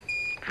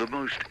the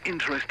most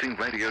interesting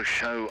radio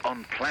show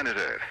on planet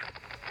Earth.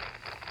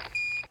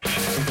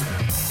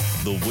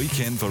 The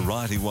Weekend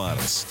Variety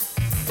Wireless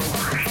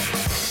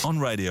on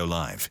Radio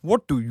Live.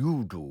 What do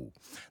you do?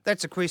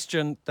 That's a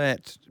question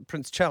that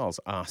Prince Charles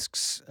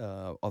asks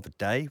of a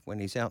day when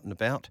he's out and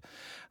about.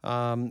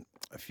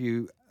 If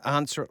you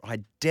answer it,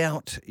 I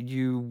doubt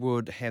you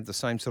would have the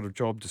same sort of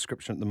job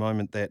description at the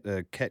moment that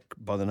a cat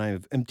by the name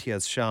of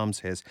Imtiaz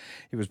Shams has.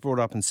 He was brought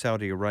up in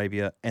Saudi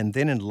Arabia and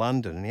then in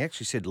London, and he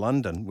actually said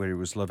London, where he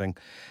was living,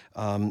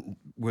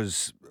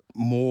 was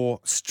more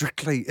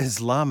strictly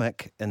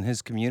Islamic in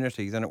his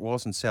community than it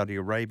was in Saudi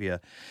Arabia.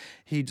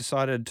 He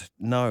decided,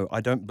 no, I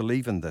don't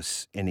believe in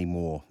this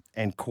anymore,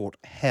 and caught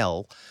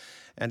hell.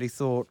 And he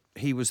thought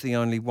he was the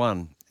only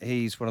one.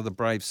 He's one of the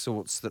brave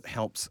sorts that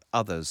helps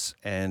others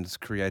and has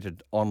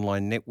created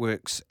online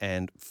networks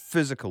and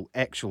physical,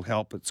 actual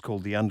help. It's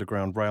called the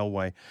Underground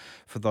Railway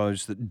for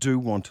those that do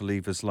want to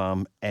leave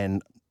Islam.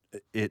 And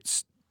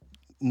it's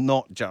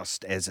not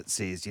just, as it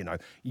says,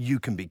 you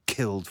can be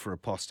killed for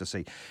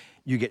apostasy.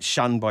 You get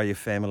shunned by your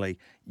family.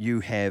 You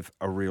have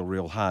a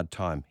real hard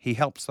time. He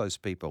helps those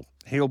people.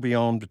 He'll be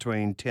on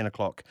between 10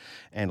 o'clock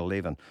and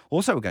 11.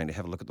 Also, we're going to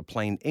have a look at the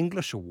Plain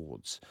English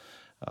Awards.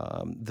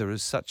 There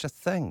is such a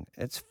thing.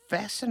 It's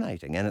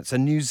fascinating, and it's a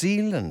New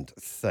Zealand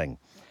thing.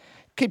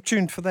 Keep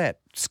tuned for that.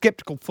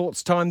 Skeptical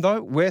Thoughts time,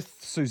 though, with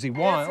Susie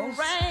Wiles.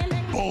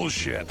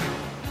 Bullshit.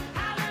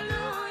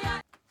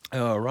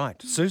 All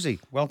right. Susie,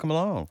 welcome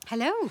along.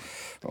 Hello.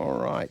 All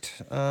right.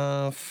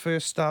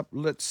 First up,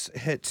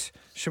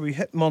 shall we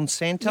hit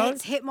Monsanto?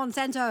 Let's hit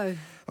Monsanto.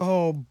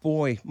 Oh,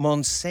 boy.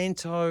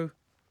 Monsanto,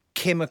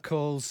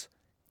 chemicals,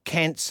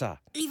 cancer.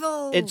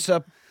 Evil. It's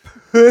a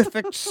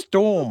perfect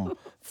storm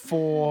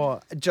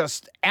for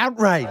just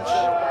outrage.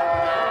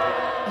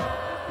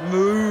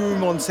 Moo,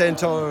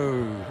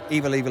 Monsanto.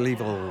 Evil, evil,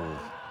 evil.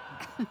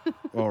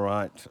 All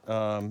right.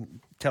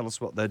 Tell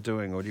us what they're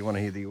doing, or do you want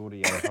to hear the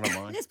audio? I don't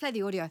mind. Let's play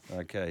the audio.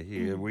 Okay,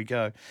 here we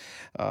go.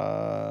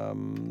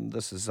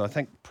 This is, I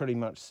think, pretty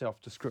much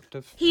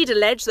self-descriptive. He'd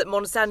alleged that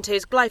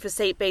Monsanto's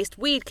glyphosate-based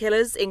weed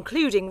killers,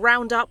 including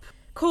Roundup,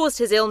 caused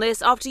his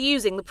illness after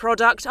using the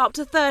product up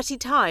to 30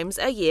 times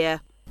a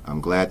year. I'm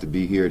glad to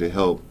be here to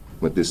help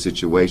with this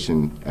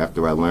situation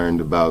after I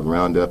learned about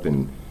Roundup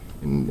and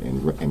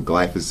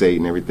glyphosate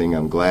and everything.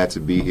 I'm glad to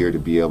be here to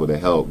be able to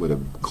help with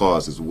a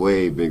cause that's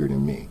way bigger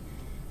than me.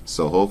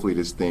 So hopefully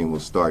this thing will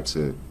start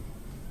to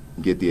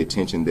get the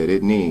attention that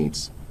it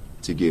needs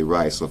to get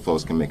right so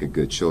folks can make a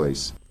good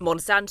choice.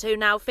 Monsanto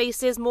now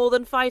faces more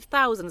than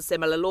 5,000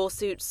 similar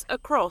lawsuits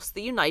across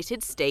the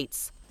United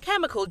States.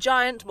 Chemical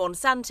giant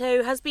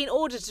Monsanto has been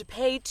ordered to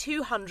pay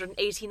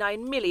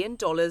 $289 million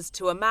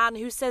to a man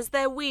who says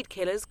their weed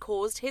killers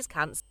caused his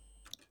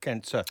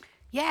cancer.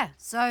 Yeah,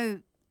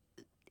 so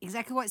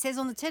exactly what it says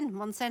on the tin.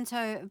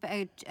 Monsanto,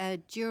 a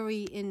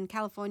jury in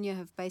California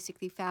have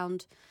basically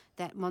found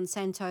that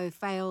Monsanto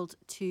failed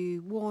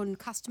to warn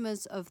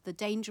customers of the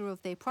danger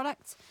of their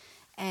products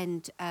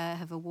and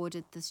have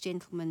awarded this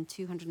gentleman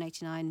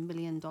 $289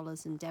 million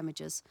in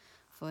damages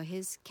for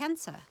his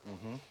cancer.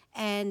 Mm-hmm.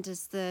 And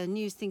as the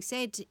news thing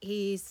said,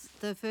 he's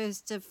the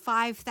first of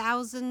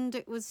 5,000,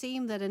 it would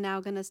seem, that are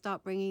now going to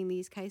start bringing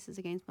these cases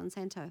against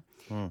Monsanto.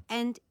 Mm.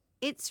 And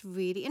it's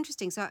really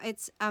interesting. So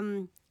it's,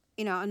 on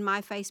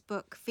my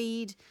Facebook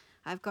feed,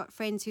 I've got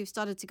friends who've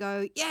started to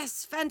go,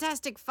 yes,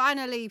 fantastic,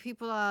 finally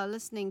people are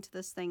listening to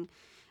this thing.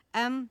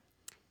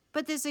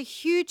 But there's a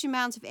huge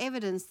amount of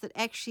evidence that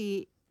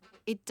actually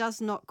it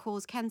does not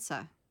cause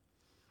cancer.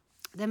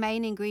 The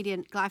main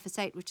ingredient,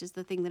 glyphosate, which is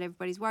the thing that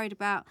everybody's worried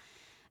about,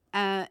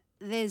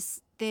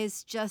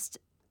 there's just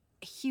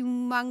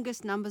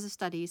humongous numbers of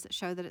studies that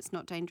show that it's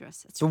not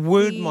dangerous. It's the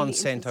word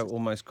Monsanto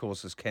almost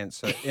causes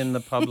cancer in the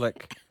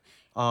public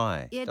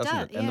eye, yeah,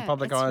 doesn't it? In the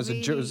public eye, is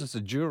this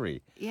a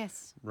jury?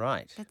 Yes.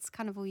 Right. That's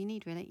kind of all you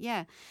need, really.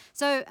 Yeah.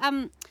 So,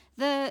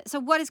 so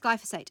what is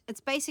glyphosate?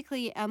 It's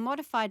basically a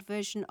modified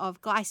version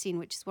of glycine,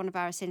 which is one of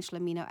our essential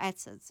amino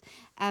acids.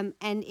 And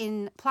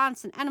in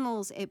plants and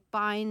animals, it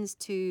binds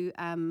to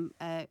kind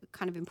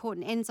of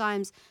important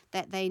enzymes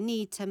that they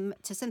need to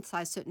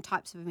synthesize certain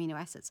types of amino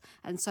acids.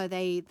 And so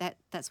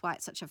that's why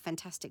it's such a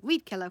fantastic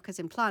weed killer, because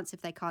in plants,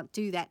 if they can't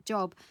do that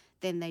job,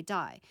 then they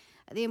die.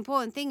 The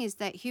important thing is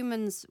that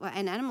humans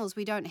and animals,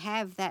 we don't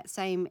have that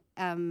same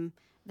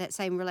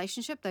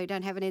relationship. They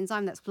don't have an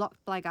enzyme that's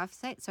blocked by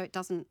glyphosate, so it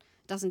doesn't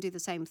do the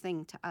same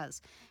thing to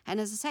us. And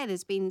as I say,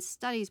 there's been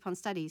studies upon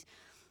studies.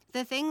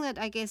 The thing that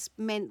I guess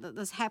meant that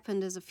this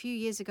happened is a few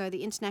years ago,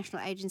 the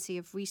International Agency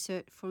of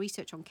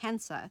Research on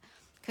Cancer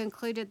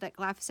concluded that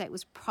glyphosate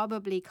was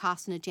probably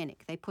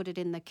carcinogenic. They put it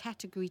in the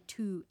category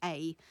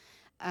 2A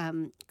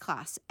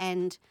class.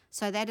 And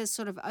so that has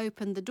sort of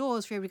opened the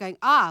doors for everybody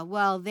going,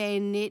 well,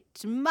 then it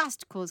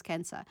must cause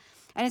cancer.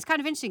 And it's kind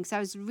of interesting. So I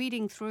was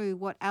reading through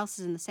what else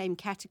is in the same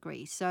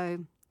category. So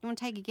you want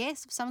to take a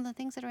guess of some of the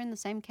things that are in the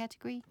same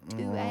category?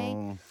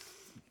 2A?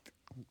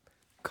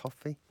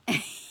 Coffee?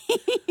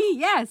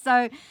 Yeah,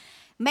 so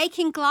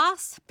making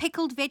glass,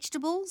 pickled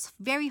vegetables,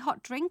 very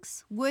hot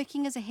drinks,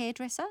 working as a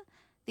hairdresser.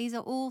 These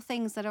are all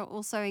things that are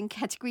also in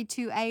category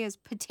 2A as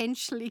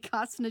potentially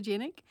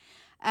carcinogenic.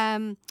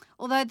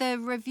 Although the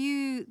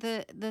review,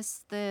 the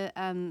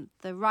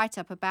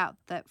write-up about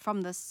that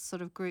from this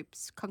sort of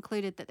groups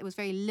concluded that there was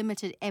very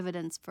limited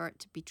evidence for it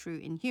to be true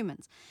in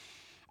humans.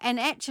 And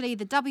actually,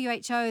 the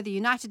WHO, the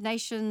United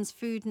Nations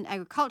Food and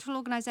Agricultural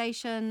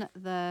Organization,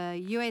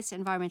 the US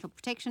Environmental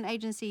Protection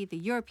Agency, the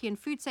European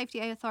Food Safety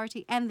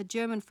Authority, and the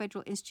German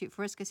Federal Institute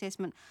for Risk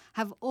Assessment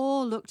have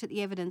all looked at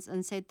the evidence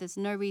and said there's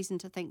no reason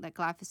to think that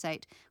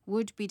glyphosate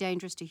would be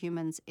dangerous to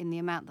humans in the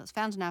amount that's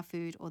found in our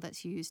food or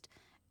that's used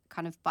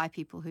kind of by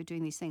people who are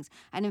doing these things.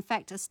 And in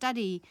fact, a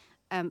study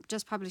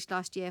just published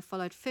last year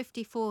followed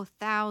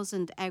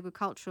 54,000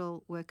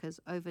 agricultural workers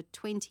over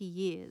 20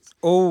 years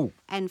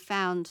and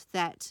found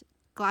that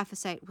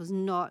glyphosate was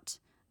not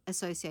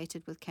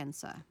associated with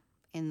cancer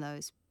in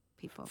those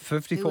people.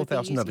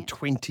 54,000 over it.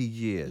 20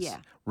 years. Yeah.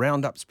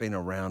 Roundup's been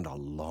around a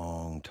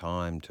long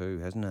time too,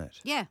 hasn't it?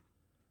 Yeah.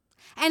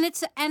 And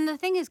the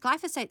thing is,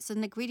 glyphosate's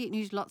an ingredient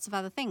used in lots of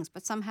other things,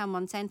 but somehow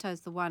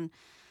Monsanto's the one.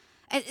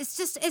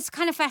 It's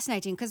kind of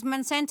fascinating because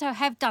Monsanto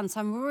have done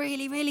some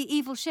really, really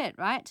evil shit,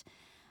 right?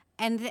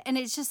 And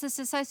it's just this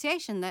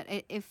association that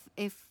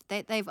if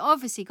they've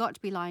obviously got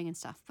to be lying and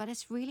stuff, but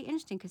it's really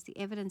interesting because the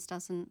evidence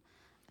doesn't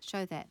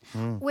show that.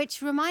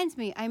 Which reminds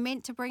me, I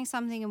meant to bring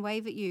something and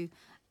wave at you,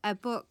 a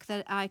book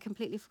that I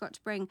completely forgot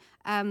to bring.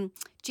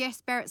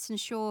 Jess Barrettson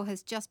Shaw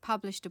has just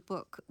published a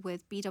book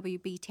with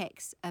BWB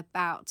Text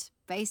about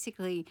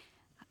basically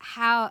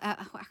how, I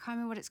can't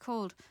remember what it's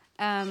called.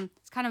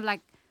 It's kind of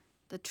like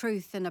the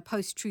truth in a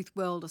post-truth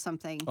world or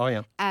something. Oh,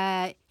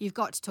 yeah. You've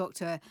got to talk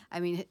to her. I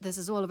mean, this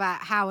is all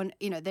about how, and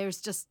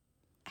there's just,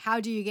 how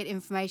do you get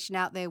information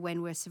out there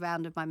when we're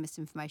surrounded by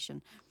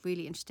misinformation?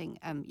 Really interesting.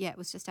 It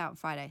was just out on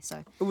Friday.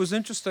 So It was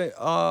interesting.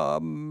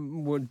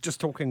 We're just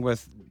talking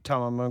with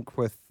Tama Monk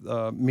with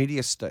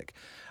Media Stick.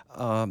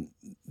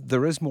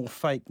 There is more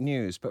fake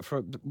news, but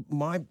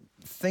my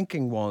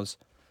thinking was,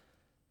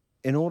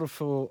 in order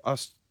for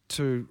us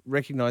to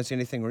recognise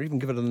anything or even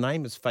give it a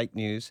name as fake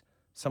news,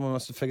 someone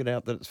must have figured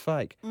out that it's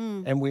fake.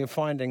 And we're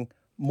finding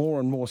more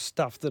and more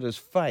stuff that is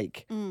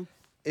fake.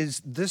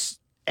 Is this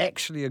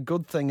actually a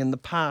good thing? In the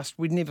past,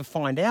 we'd never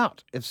find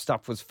out if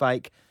stuff was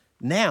fake.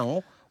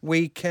 Now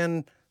we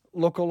can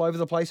look all over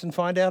the place and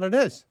find out it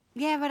is.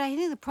 yeah, but I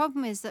think the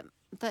problem is that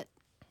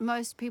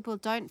most people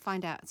don't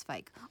find out it's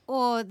fake,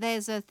 or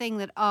there's a thing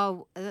that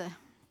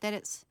that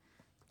it's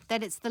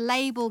the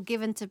label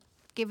given to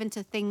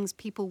things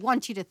people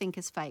want you to think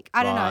is fake.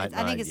 I don't know.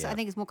 I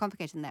think it's more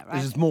complicated than that, right?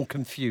 This is more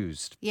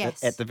confused.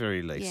 Yes. At the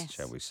very least, Yes.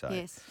 shall we say?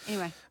 Yes.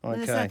 Anyway, Okay.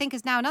 this, I think,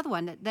 is now another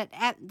one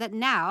that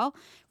now,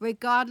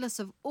 regardless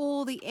of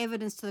all the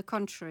evidence to the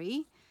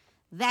contrary,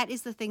 that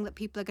is the thing that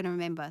people are going to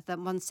remember, that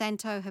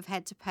Monsanto have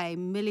had to pay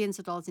millions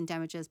of dollars in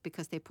damages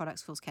because their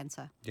products cause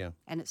cancer. Yeah.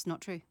 And it's not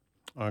true.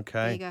 Okay.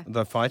 There you go.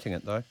 They're fighting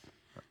it though.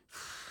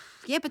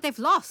 Yeah, but they've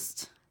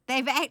lost.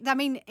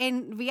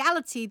 In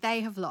reality,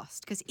 they have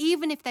lost, because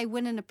even if they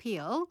win an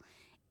appeal,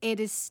 it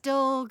is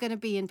still going to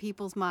be in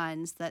people's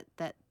minds that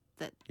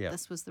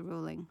this was the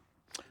ruling.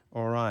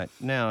 All right.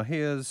 Now,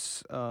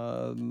 here's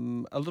a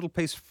little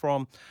piece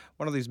from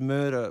one of these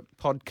murder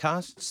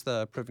podcasts.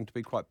 They're proving to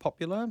be quite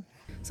popular.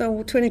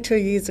 So 22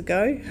 years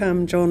ago,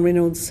 John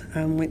Reynolds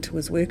went to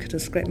his work at a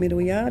scrap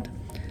metal yard.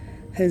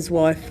 His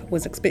wife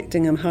was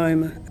expecting him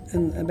home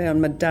in about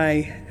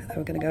midday. They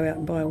were going to go out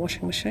and buy a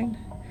washing machine.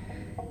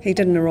 He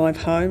didn't arrive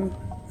home,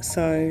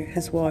 so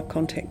his wife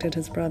contacted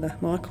his brother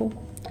Michael,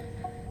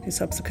 who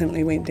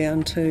subsequently went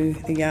down to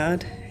the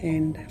yard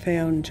and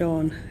found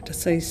John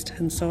deceased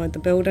inside the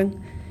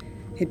building.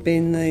 He'd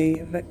been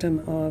the victim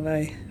of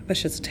a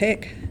vicious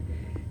attack,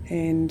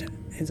 and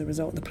as a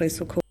result, the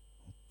police were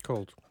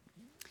called.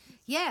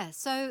 Yeah,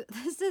 so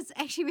this is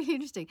actually really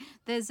interesting.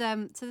 There's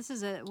so this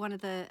is one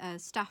of the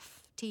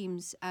Stuff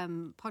Team's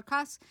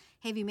podcasts,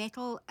 Heavy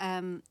Metal,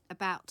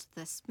 about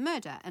this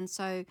murder, and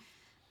so.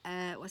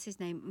 What's his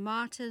name?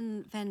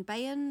 Martin Van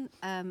Bayen,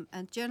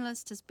 a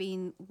journalist, has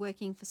been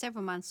working for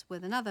several months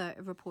with another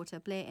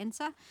reporter, Blair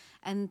Enser,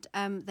 and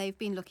they've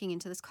been looking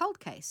into this cold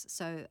case.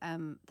 So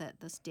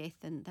this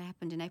death, and that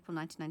happened in April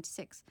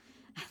 1996.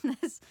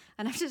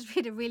 And I've just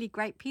read a really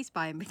great piece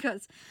by him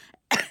because,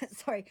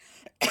 sorry,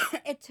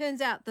 it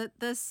turns out that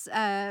this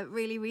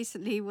really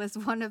recently was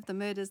one of the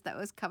murders that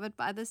was covered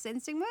by the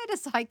Sensing Murder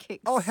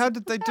Psychics. Oh, how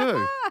did they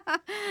do?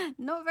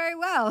 Not very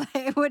well,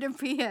 it would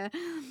appear.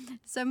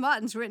 So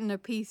Martin's written a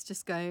piece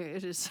just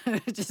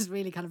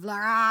really kind of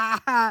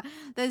like,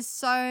 there's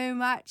so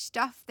much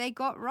stuff they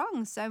got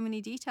wrong, so many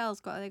details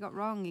they got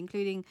wrong,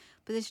 including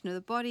position of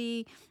the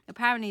body.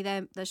 Apparently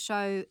the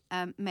show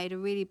made a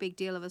really big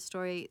deal of a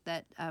story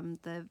that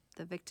the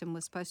victim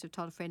was supposed to have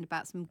told a friend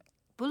about some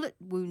bullet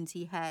wounds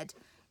he had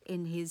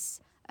in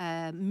his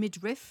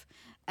midriff,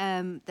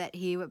 that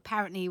he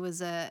apparently was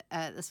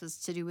this was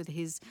to do with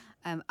his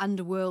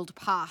underworld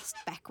past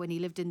back when he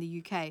lived in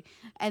the UK.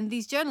 And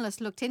these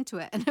journalists looked into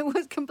it, and it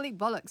was complete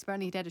bollocks.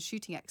 Apparently he'd had a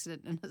shooting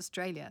accident in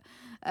Australia.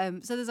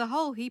 So there's a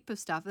whole heap of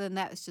stuff, and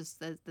that was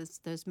just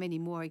there's many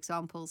more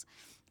examples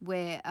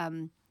where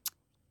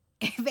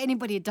if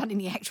anybody had done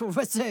any actual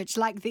research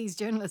like these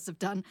journalists have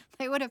done,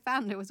 they would have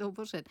found it was all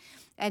bullshit.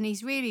 And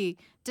he's really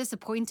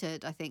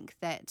disappointed, I think,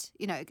 that,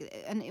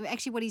 and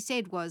actually what he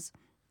said was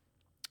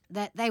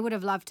that they would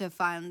have loved to have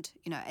found,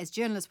 as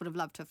journalists would have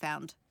loved to have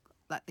found,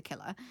 like, the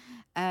killer,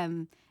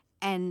 and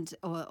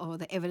or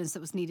the evidence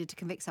that was needed to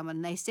convict someone.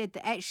 And they said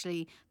that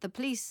actually the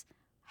police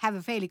have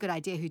a fairly good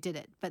idea who did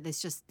it, but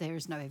there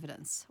is no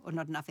evidence, or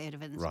not enough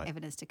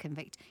evidence to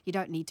convict. You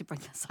don't need to bring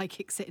the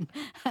psychics in.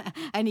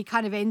 And he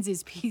kind of ends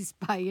his piece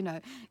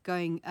by,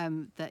 going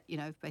that,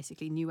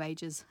 basically New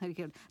Ages,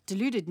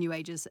 deluded New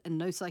Ages, and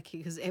no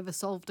psychic has ever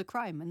solved a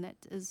crime, and that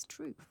is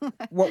true.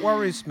 What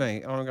worries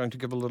me, I'm going to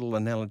give a little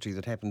analogy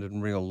that happened in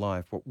real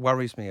life. What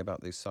worries me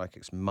about these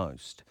psychics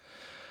most,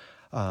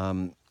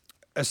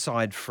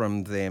 aside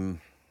from them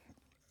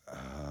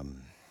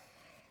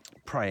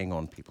preying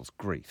on people's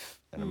grief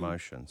and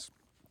emotions,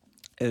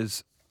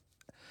 is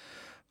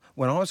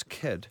when I was a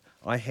kid,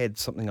 I had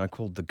something I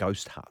called the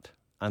ghost hut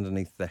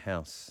underneath the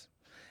house.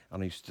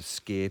 And I used to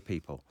scare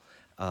people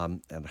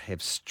and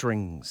have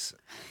strings,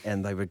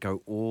 and they would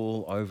go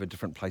all over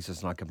different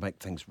places, and I could make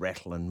things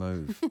rattle and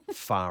move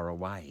far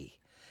away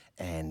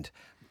and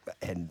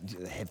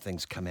have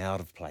things come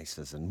out of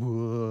places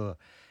and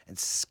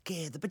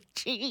scare the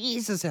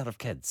bejesus out of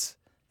kids.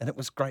 And it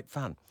was great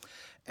fun.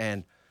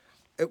 And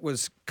it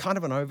was kind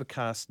of an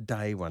overcast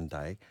day one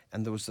day,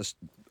 and there was this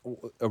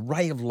a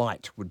ray of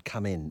light would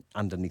come in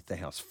underneath the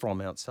house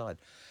from outside.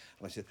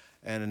 And I said,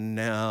 and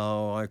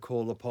now I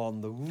call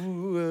upon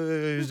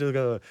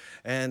the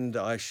and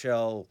I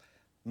shall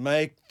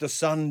make the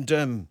sun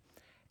dim.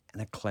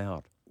 And a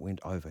cloud went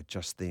over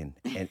just then,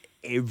 and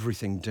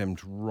everything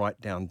dimmed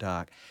right down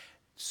dark.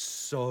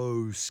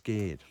 So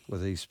scared were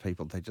these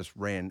people. They just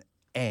ran,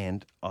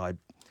 and I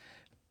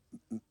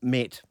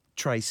met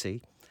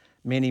Tracy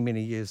many,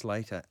 many years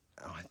later.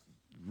 I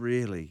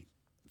really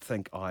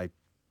think I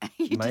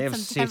may have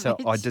set her.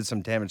 I did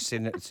some damage,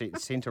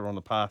 sent her on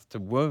the path to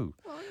woo,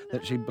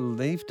 that she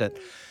believed it.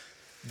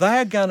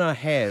 They're going to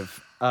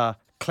have a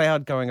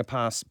cloud going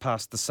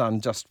past the sun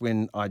just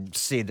when I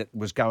said it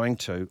was going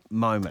to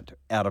moment.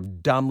 Out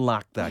of dumb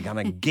luck, they're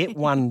going to get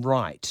one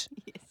right,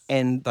 yes.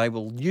 And they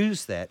will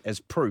use that as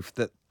proof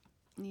that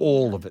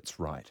all of it's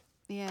right.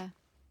 Yeah.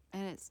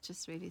 And it's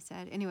just really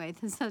sad. Anyway,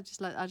 I just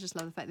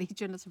love the fact that these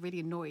journalists are really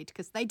annoyed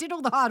because they did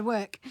all the hard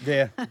work.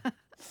 Yeah.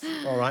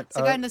 All right.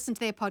 So go and listen to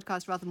their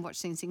podcast rather than watch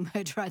Sing Sing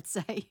Murder, I'd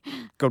say.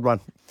 Good one.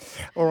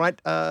 All right.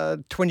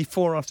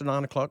 24 after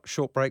 9 o'clock,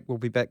 short break. We'll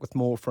be back with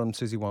more from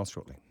Susie Wiles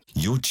shortly.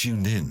 You're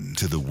tuned in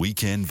to the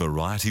Weekend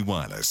Variety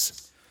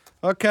Wireless.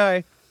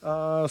 Okay.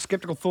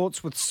 Skeptical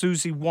Thoughts with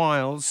Susie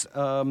Wiles.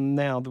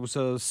 Now, there was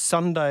a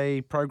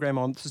Sunday program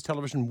on, this is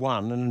Television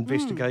One, an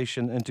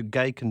investigation into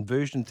gay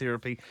conversion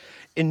therapy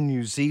in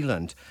New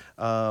Zealand.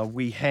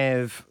 We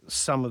have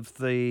some of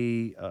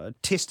the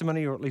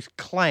testimony, or at least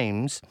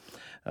claims,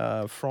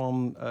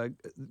 from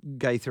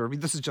gay therapy.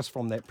 This is just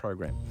from that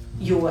program.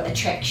 Your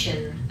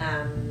attraction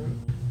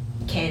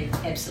can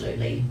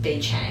absolutely be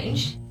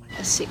changed.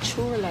 A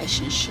sexual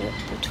relationship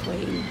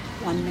between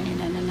one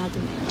man and another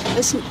man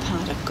isn't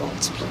part of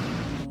God's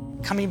plan.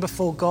 Coming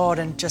before God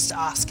and just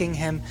asking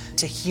Him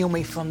to heal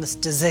me from this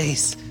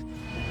disease.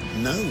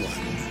 No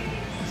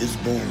one is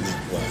born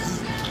that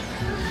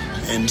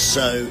way. And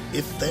so,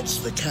 if that's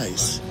the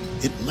case,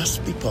 it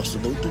must be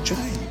possible to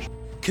change.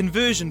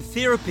 Conversion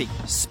therapy,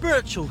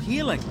 spiritual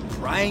healing,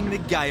 praying the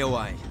gay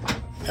away.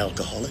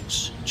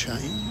 Alcoholics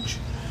change,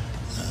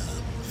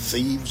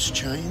 thieves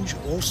change,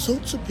 all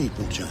sorts of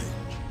people change.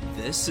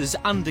 This is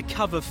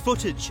undercover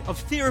footage of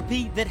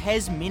therapy that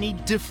has many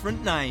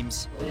different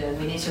names.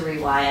 We need to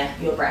rewire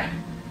your brain,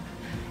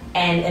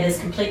 and it is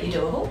completely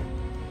doable.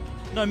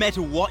 No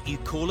matter what you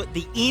call it,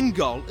 the end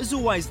goal is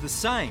always the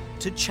same: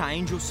 to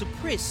change or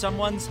suppress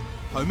someone's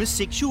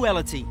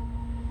homosexuality.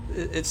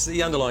 It's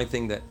the underlying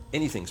thing that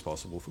anything's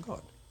possible for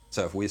God.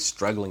 So if we're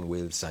struggling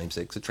with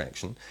same-sex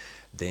attraction,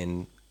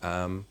 then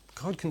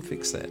God can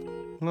fix that.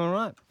 All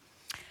right.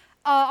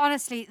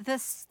 Honestly,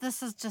 this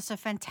is just a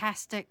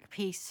fantastic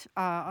piece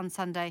on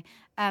Sunday.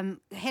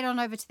 Head on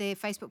over to their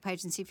Facebook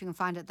page and see if you can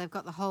find it. They've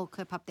got the whole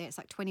clip up there. It's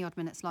like 20-odd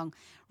minutes long.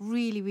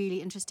 Really,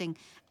 really interesting.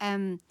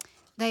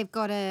 They've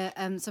got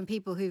some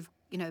people who've,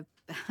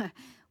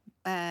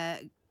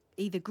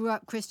 either grew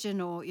up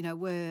Christian or,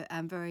 were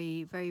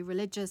very, very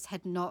religious,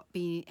 had not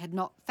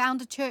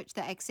found a church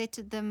that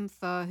accepted them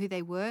for who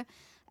they were.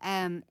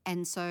 And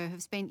so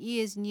have spent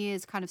years and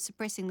years kind of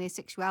suppressing their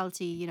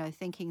sexuality,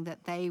 thinking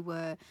that they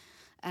were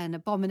an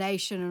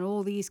abomination and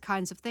all these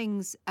kinds of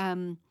things,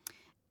 and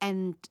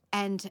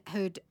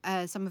heard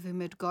some of whom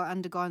had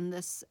undergone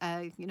this,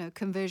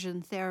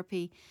 conversion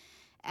therapy,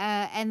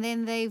 and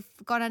then they've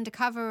gone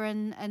undercover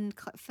and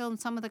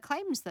filmed some of the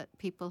claims that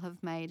people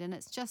have made, and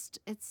it's just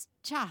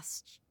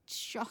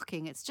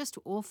shocking. It's just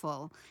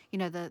awful. A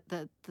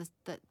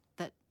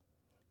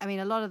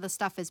lot of the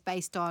stuff is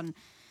based on.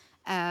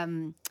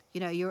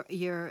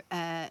 Your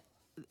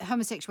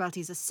homosexuality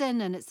is a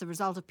sin and it's the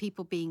result of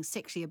people being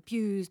sexually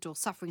abused or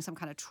suffering some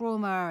kind of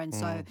trauma, and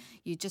so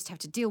you just have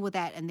to deal with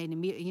that, and then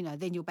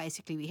then you'll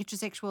basically be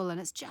heterosexual, and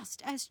it's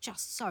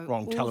just so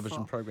Wrong awful.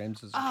 television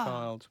programs as a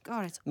child.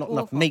 God, it's Not awful.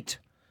 enough meat.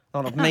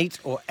 Not enough meat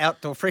or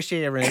outdoor fresh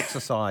air and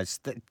exercise.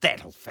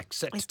 That'll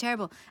fix it. It's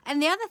terrible. And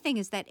the other thing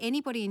is that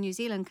anybody in New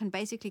Zealand can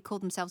basically call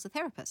themselves a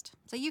therapist.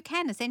 So you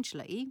can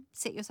essentially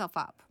set yourself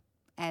up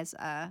as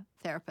a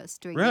therapist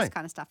doing Really? this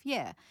kind of stuff.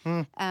 Yeah.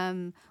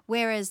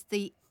 Whereas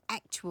the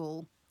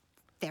actual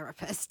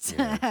therapists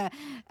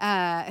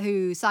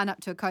who sign up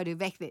to a code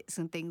of ethics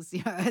and things,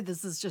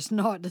 this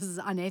is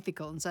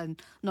unethical, and so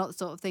not the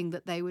sort of thing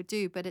that they would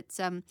do. But it's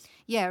a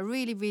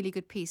really, really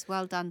good piece.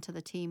 Well done to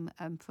the team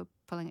for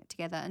pulling it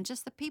together, and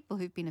just the people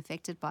who've been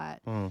affected by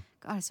it. God,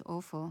 it's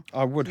awful.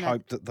 I would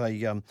hope that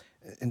they,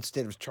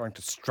 instead of trying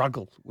to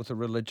struggle with a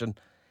religion,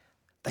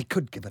 they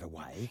could give it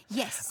away.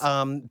 Yes.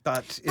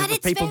 But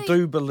if people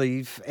do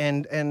believe,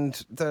 and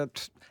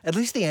that at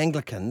least the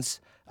Anglicans,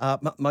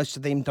 most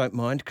of them don't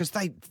mind because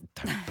they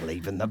don't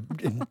believe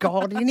in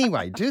God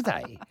anyway, do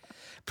they?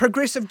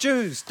 Progressive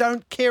Jews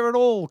don't care at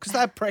all because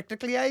they're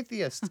practically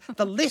atheists.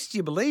 The less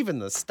you believe in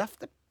this stuff,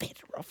 the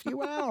better off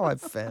you are,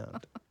 I've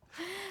found.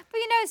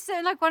 But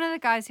so like one of the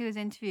guys who was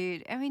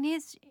interviewed, I mean,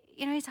 his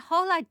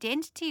whole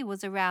identity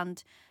was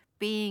around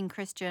being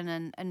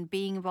Christian and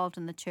being involved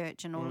in the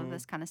church and all of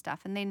this kind of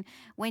stuff. And then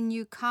when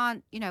you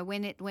can't,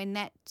 when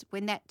that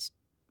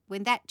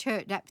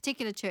church, that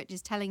particular church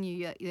is telling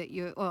you that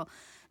you're, or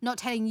not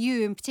telling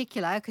you in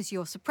particular because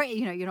you're suppressed,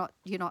 you're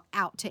not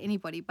out to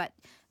anybody, but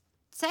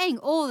saying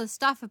all the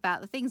stuff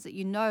about the things that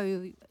you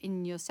know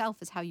in yourself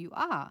is how you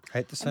are.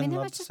 Hate the sin, that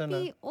love would the just sinner.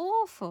 be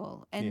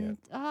awful. And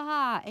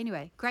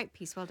anyway, great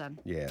piece, well done.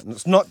 Yeah, and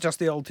it's not just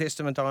the Old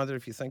Testament either,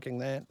 if you're thinking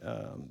that.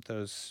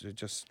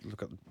 Just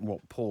look at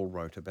what Paul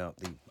wrote about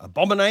the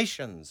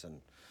abominations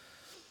and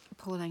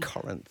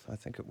Corinth, I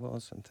think it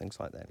was, and things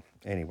like that.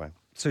 Anyway,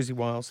 Susie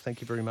Wiles,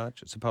 thank you very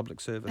much. It's a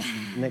public service.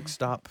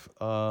 Next up,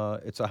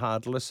 it's a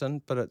hard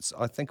listen, but it's,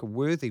 I think, a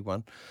worthy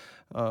one.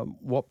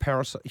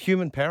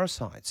 Human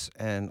parasites,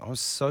 and I was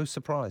so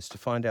surprised to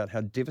find out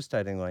how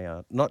devastating they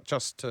are, not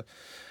just to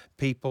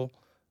people,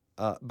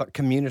 but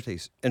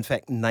communities, in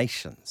fact,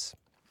 nations.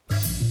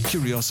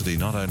 Curiosity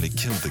not only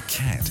killed the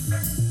cat,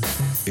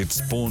 it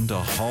spawned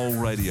a whole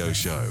radio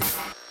show.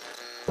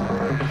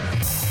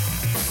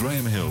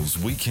 Graham Hill's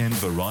Weekend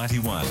Variety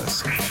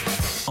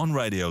Wireless on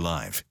Radio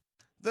Live.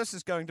 This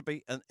is going to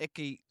be an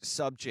icky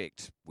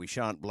subject we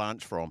shan't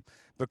blanch from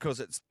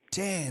because it's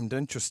damned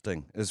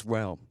interesting as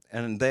well,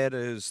 and that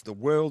is the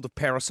world of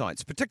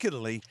parasites,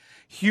 particularly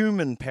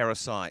human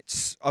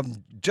parasites.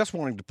 I'm just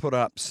wanting to put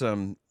up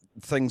some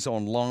things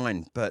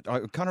online, but I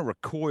kind of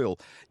recoil.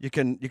 You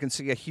can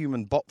see a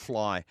human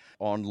botfly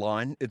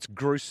online. It's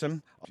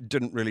gruesome.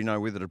 Didn't really know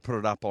whether to put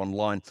it up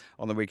online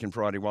on the Weekend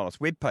Variety Wireless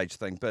webpage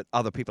thing, but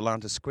other people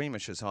aren't as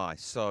squeamish as I,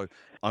 so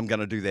I'm going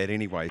to do that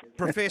anyway.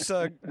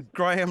 Professor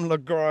Graham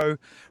LeGros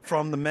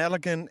from the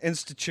Maligan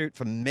Institute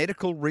for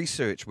Medical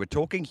Research. We're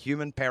talking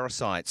human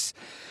parasites.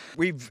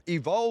 We've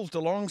evolved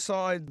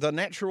alongside the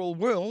natural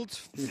world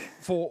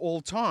for all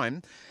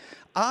time.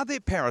 Are there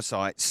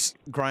parasites,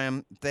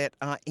 Graham, that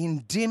are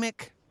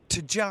endemic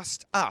to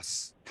just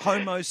us,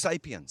 Homo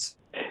sapiens?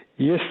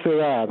 Yes,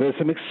 there are. There's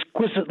some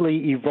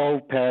exquisitely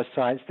evolved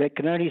parasites that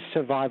can only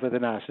survive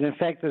within us. And in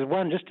fact, there's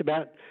one just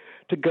about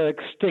to go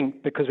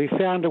extinct because we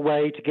found a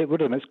way to get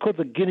rid of them. It's called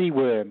the guinea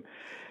worm.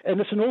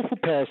 And it's an awful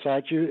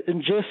parasite. You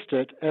ingest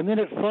it, and then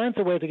it finds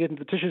a way to get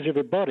into the tissues of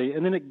your body,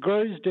 and then it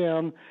grows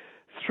down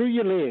through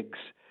your legs.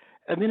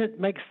 And then it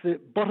makes the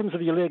bottoms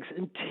of your legs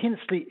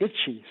intensely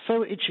itchy,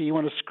 so itchy you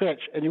want to scratch,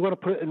 and you want to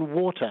put it in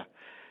water.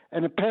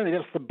 And apparently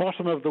that's the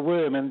bottom of the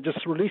worm, and it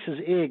just releases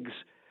eggs.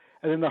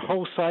 And then the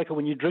whole cycle,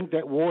 when you drink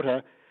that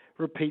water,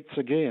 repeats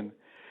again.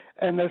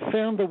 And they've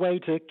found a way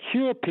to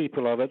cure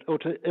people of it or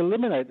to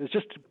eliminate it. It's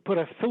just to put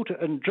a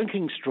filter in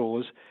drinking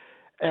straws,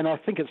 and I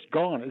think it's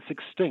gone. It's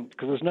extinct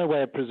because there's no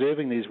way of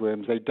preserving these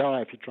worms. They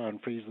die if you try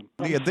and freeze them.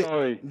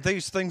 Sorry.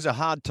 These things are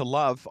hard to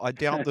love. I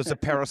doubt there's a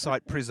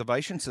parasite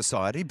preservation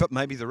society, but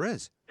maybe there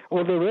is.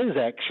 Well, there is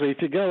actually.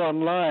 If you go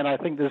online, I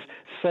think there's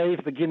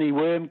Save the Guinea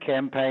Worm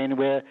campaign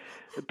where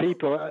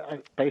people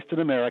based in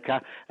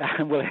America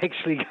will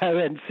actually go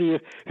and see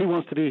who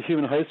wants to be a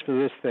human host for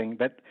this thing.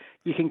 But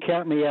you can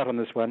count me out on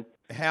this one.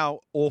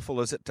 How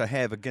awful is it to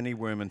have a guinea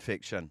worm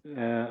infection?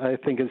 I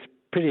think it's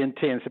pretty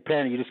intense.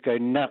 Apparently you just go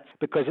nuts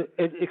because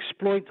it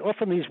exploits,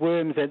 often these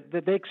worms, that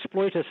they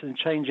exploit us and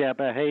change our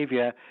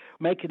behavior,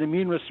 make an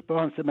immune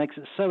response that makes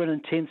it so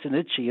intense and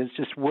itchy. It's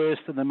just worse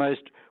than the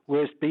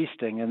worst bee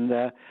sting, and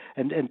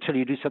until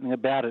you do something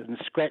about it and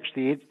scratch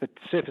the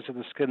surface of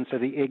the skin so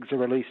the eggs are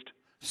released.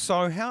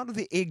 So how do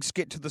the eggs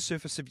get to the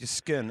surface of your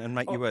skin and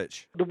make you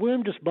itch? The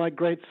worm just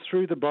migrates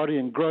through the body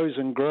and grows,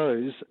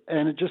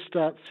 and it just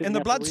starts... In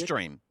the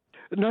bloodstream?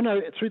 No,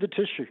 through the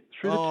tissue.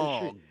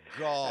 Oh,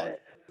 God.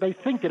 They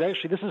think that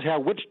actually this is how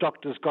witch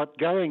doctors got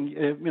going,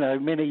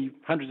 many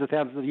hundreds of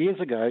thousands of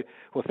years ago,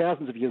 or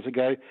thousands of years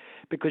ago,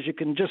 because you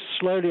can just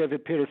slowly, over a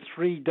period of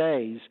 3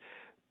 days,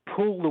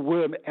 pull the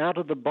worm out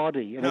of the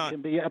body, and it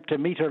can be up to a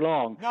metre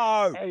long.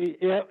 No!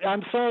 Yeah,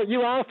 I'm sorry,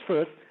 you asked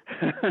for it.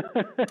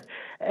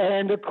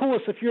 And, of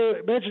course, if you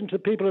imagine to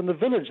people in the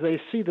village, they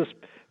see this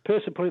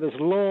person pulling this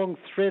long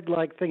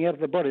thread-like thing out of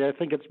the body, they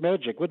think it's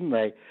magic, wouldn't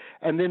they?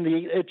 And then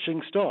the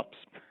itching stops.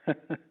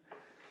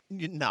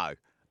 No,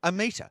 a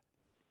metre.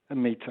 A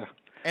metre.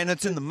 And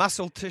it's in the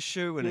muscle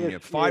tissue and in your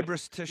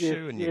fibrous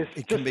tissue, and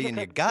it can be in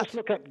your gut. Just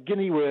look up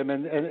guinea worm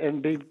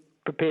and be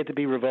prepared to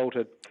be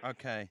revolted.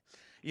 Okay.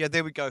 Yeah,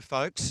 there we go,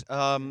 folks.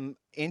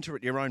 Enter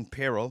at your own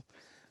peril.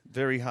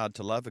 Very hard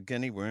to love, a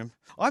guinea worm.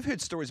 I've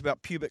heard stories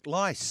about pubic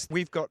lice.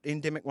 We've got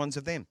endemic ones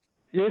of them.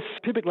 Yes,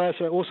 pubic lice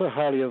are also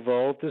highly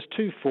evolved. There's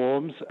two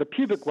forms. The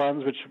pubic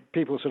ones, which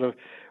people sort of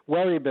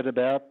worry a bit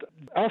about,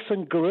 us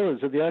and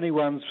gorillas are the only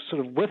ones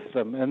sort of with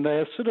them. And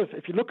they're sort of,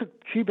 if you look at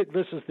pubic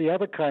versus the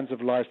other kinds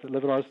of lice that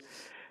live in us,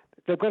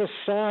 they've got a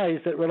size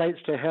that relates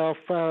to how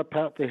far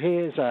apart the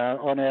hairs are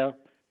on our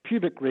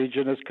pubic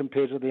region as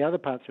compared to the other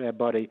parts of our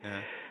body. Yeah.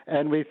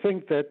 And we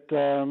think that,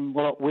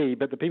 well, not we,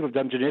 but the people who've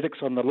done genetics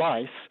on the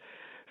lice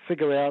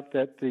figure out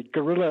that the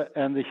gorilla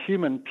and the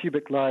human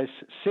pubic lice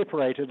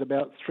separated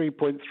about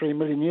 3.3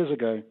 million years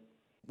ago.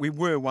 We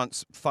were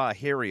once far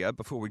hairier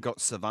before we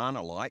got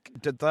savanna-like.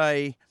 Did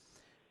they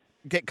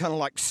get kind of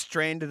like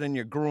stranded in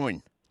your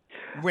groin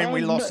when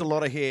we lost a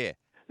lot of hair?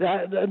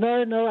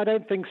 No, I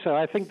don't think so.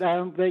 I think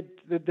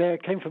they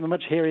came from a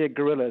much hairier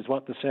gorilla, is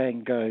what the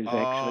saying goes,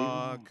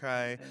 actually.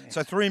 Okay.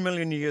 So 3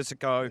 million years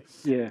ago,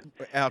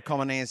 our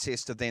common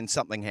ancestor, then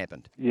something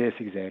happened. Yes,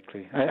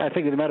 exactly. I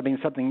think there might have been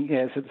something,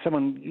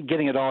 someone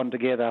getting it on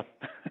together.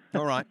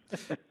 All right.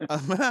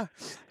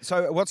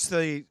 So what's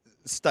the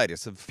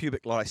status of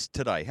pubic lice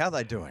today? How are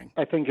they doing?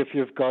 I think if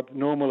you've got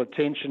normal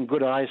attention,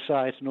 good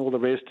eyesight and all the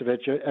rest of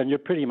it, and you're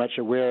pretty much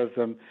aware of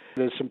them,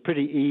 there's some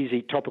pretty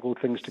easy topical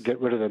things to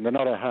get rid of them. They're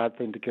not a hard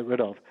thing to get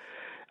rid of.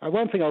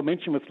 One thing I'll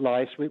mention with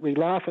lice, we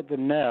laugh at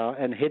them now,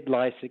 and head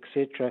lice,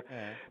 etc.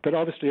 Yeah. But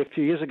obviously a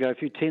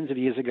few tens of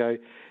years ago,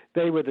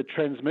 they were the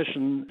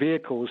transmission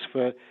vehicles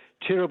for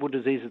terrible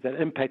diseases that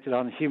impacted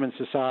on human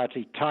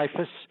society.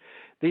 Typhus,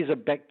 these are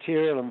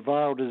bacterial and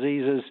viral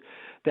diseases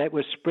that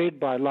were spread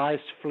by lice,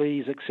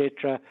 fleas,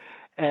 etc.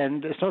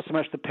 And it's not so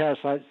much the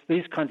parasites.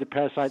 These kinds of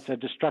parasites are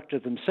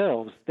destructive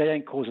themselves. They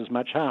don't cause as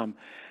much harm.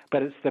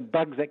 But it's the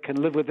bugs that can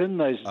live within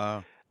those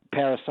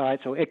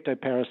parasites or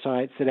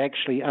ectoparasites that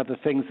actually are the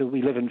things that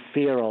we live in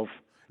fear of.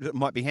 It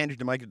might be handy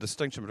to make a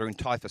distinction between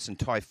typhus and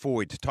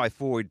typhoid.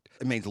 Typhoid,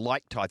 it means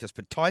like typhus,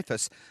 but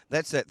typhus,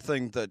 that's that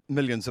thing that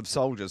millions of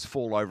soldiers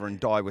fall over and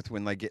die with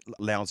when they get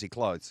lousy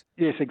clothes.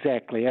 Yes,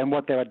 exactly. And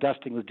what they were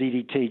dusting was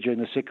DDT during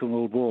the Second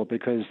World War,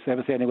 because that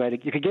was the only way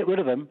you could get rid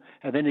of them,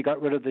 and then you got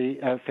rid of the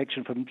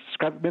infection from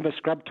scrub. Remember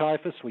scrub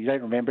typhus? Well, you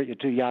don't remember it, you're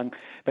too young,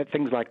 but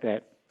things like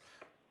that.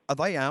 Are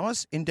they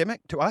ours,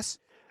 endemic to us?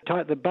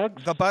 The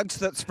bugs? The bugs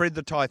that spread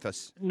the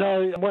typhus.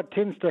 No, what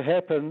tends to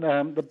happen,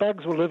 the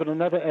bugs will live in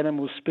another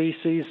animal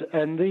species,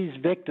 and these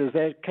vectors,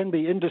 they can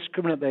be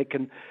indiscriminate. They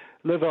can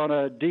live on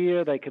a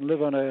deer, they can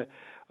live on a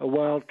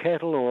wild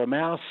cattle or a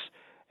mouse,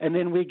 and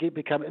then we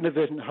become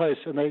inadvertent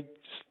hosts, and they're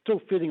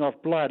still feeding off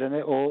blood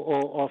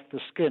or off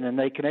the skin, and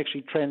they can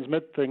actually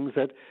transmit things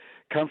that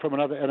come from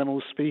another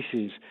animal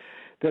species.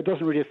 That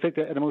doesn't really affect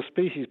that animal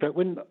species, but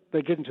when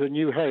they get into a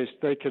new host,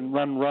 they can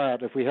run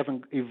riot if we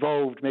haven't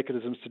evolved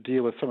mechanisms to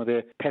deal with some of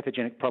their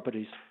pathogenic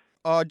properties.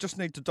 I just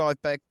need to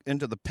dive back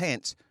into the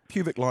pants.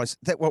 Pubic lice,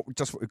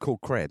 just what we call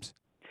crabs.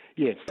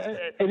 Yes,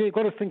 and you've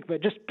got to think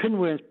about just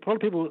pinworms.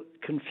 Probably people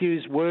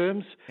confuse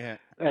worms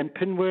and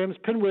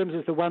pinworms. Pinworms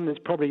is the one that's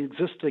probably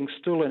existing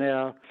still in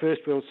our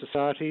first world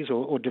societies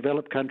or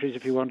developed countries,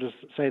 if you want to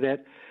say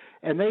that.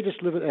 And they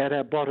just live at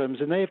our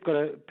bottoms, and they've got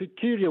a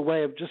peculiar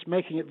way of just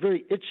making it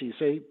very itchy.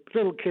 So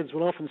little kids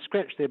will often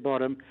scratch their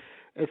bottom.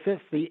 If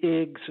that's the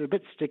eggs, are a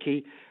bit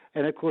sticky.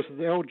 And, of course,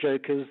 the old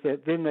joke is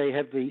that then they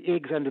have the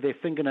eggs under their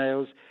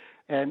fingernails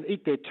and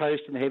eat their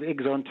toast, and they have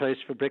eggs on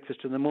toast for breakfast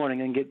in the morning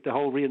and get the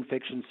whole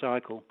reinfection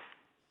cycle.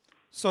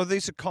 So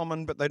these are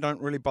common, but they don't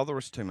really bother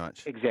us too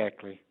much.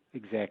 Exactly.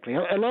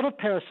 A lot of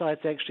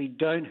parasites actually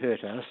don't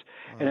hurt us,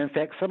 and in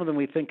fact, some of them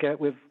we think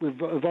we've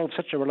evolved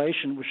such a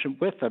relationship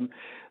with them,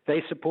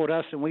 they support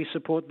us and we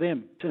support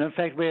them. And in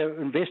fact,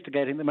 we're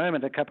investigating at the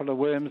moment a couple of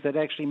worms that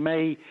actually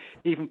may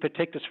even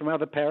protect us from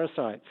other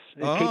parasites.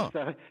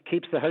 It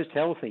keeps the host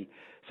healthy.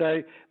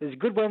 So there's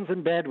good ones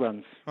and bad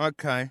ones.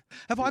 Okay.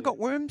 Have I got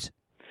worms?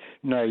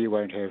 No, you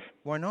won't have.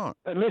 Why not?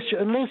 Unless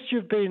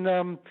you've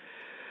been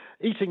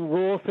eating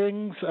raw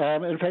things.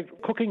 In fact,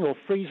 cooking or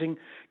freezing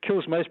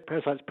kills most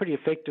parasites pretty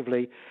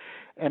effectively,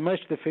 and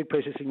most of the food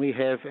processing we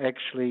have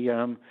actually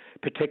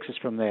protects us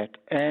from that.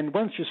 And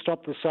once you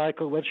stop the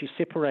cycle, once you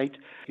separate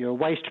your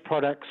waste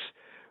products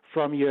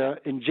from your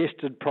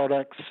ingested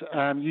products,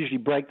 usually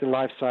break the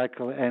life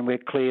cycle, and we're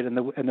cleared, and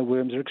the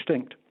worms are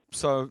extinct.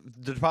 So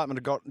the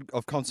Department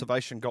of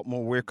Conservation got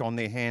more work on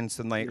their hands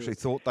than they actually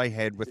thought they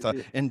had with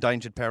the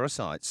endangered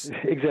parasites.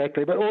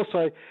 Exactly. But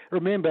also,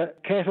 remember,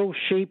 cattle,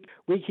 sheep,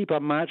 we keep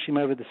on marching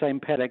over the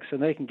same paddocks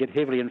and they can get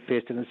heavily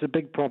infested. And it's a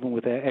big problem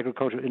with our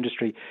agricultural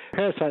industry.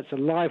 Parasites are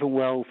alive and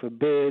well for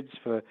birds,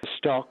 for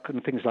stock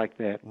and things like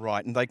that.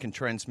 Right, and they can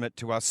transmit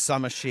to us.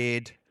 Some are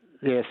shared.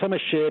 Yeah, some are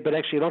shared, but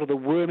actually a lot of the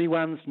wormy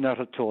ones, not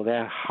at all.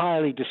 They're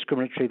highly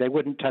discriminatory. They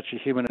wouldn't touch a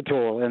human at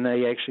all, and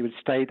they actually would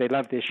stay. They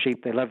love their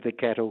sheep, they love their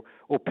cattle,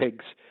 or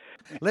pigs.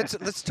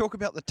 Let's talk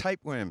about the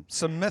tapeworm.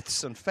 Some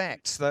myths and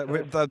facts.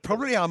 They're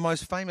probably our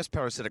most famous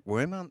parasitic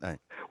worm, aren't they?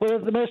 Well,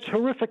 the most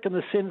horrific in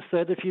the sense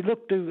that if you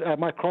look through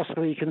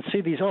microscopy, you can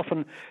see these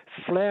often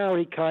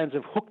flowery kinds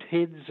of hooked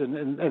heads,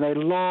 and they're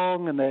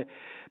long,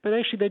 but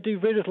actually they do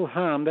very little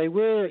harm. They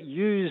were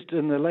used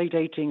in the late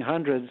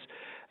 1800s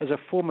as a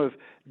form of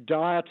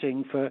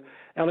dieting for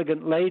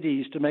elegant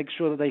ladies to make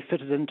sure that they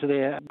fitted into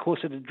their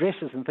corseted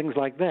dresses and things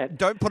like that.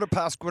 Don't put it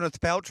past Gwyneth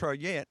Paltrow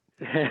yet.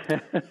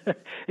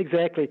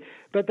 Exactly.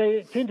 But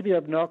they tend to be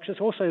obnoxious.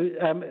 Also,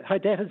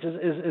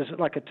 Hydatidus is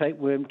like a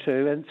tapeworm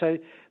too, and so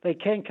they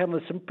can come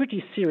with some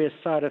pretty serious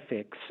side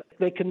effects.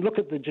 They can look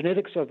at the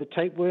genetics of the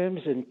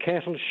tapeworms in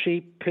cattle,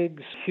 sheep,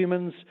 pigs,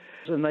 humans,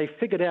 and they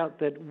figured out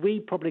that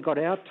we probably got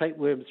our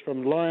tapeworms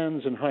from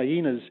lions and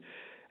hyenas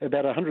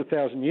about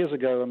 100,000 years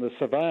ago in the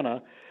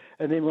savannah.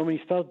 And then when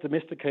we started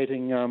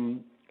domesticating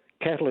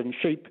cattle and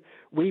sheep,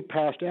 we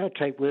passed our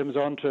tapeworms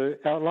on to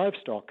our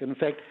livestock. In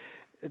fact,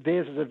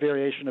 theirs is a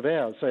variation of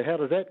ours. So how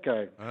does that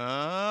go?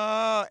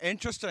 Ah,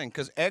 interesting,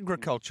 because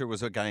agriculture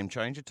was a game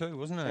changer too,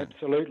 wasn't it?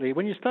 Absolutely.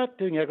 When you start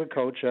doing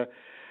agriculture,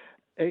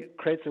 it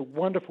creates a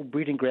wonderful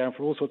breeding ground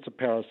for all sorts of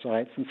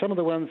parasites. And some of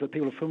the ones that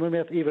people are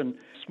familiar with, even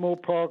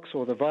smallpox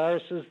or the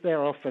viruses,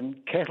 they're often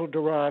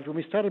cattle-derived. When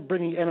we started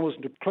bringing animals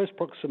into close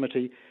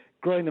proximity,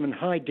 growing them in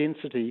high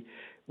density,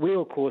 we,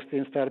 of course,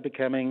 then started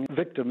becoming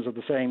victims of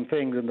the same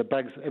things and the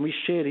bugs, and we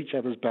shared each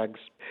other's bugs.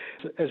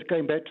 So, as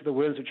going back to the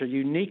worms which are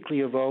uniquely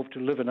evolved to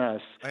live in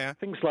us,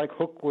 things like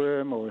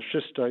hookworm or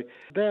schisto,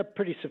 they're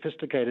pretty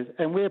sophisticated,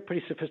 and we're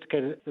pretty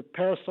sophisticated. The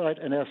parasite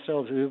and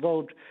ourselves have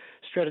evolved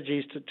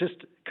strategies to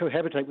just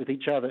cohabitate with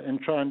each other and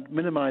try and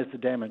minimize the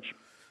damage.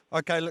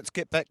 Okay, let's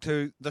get back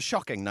to the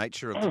shocking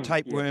nature of the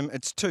tapeworm. Yeah.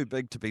 It's too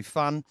big to be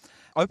fun.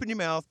 Open your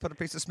mouth, put a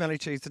piece of smelly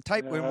cheese. The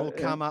tapeworm will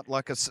come up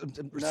like a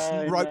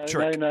rope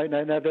trick. No.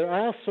 There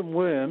are some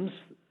worms,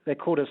 they're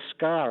called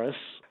Ascaris,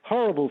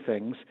 horrible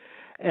things,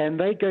 and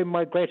they go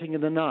migrating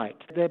in the night.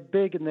 They're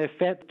big and they're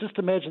fat. Just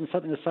imagine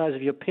something the size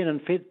of your pen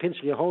and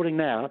pencil you're holding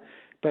now,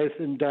 both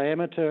in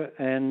diameter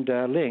and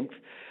length.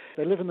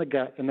 They live in the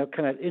gut and they'll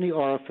come out any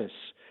orifice.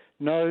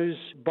 Nose,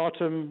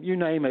 bottom, you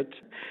name it.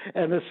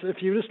 And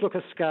if you just look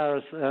at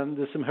Ascaris,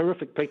 there's some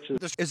horrific pictures.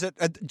 Is it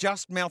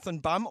just mouth and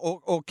bum,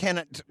 or can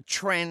it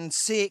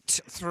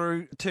transect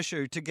through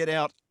tissue to get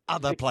out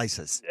other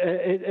places?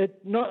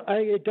 It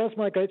does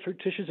migrate through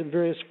tissues in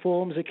various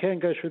forms. It can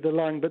go through the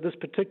lung, but this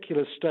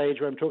particular stage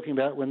where I'm talking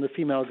about, when the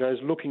female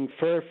goes looking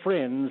for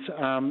friends,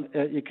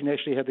 you can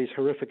actually have these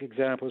horrific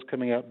examples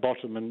coming out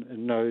bottom and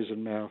nose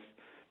and mouth.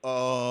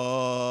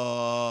 Oh,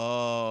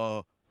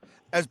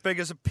 as big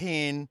as a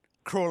pen,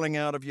 crawling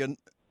out of your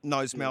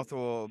nose, mouth,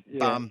 or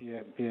bum.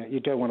 Yeah.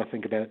 You don't want to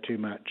think about it too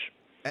much.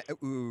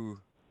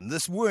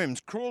 This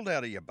worm's crawled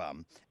out of your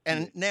bum,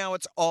 and now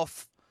it's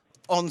off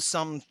on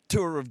some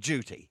tour of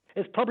duty.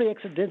 It's probably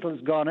accidental.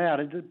 It's gone out.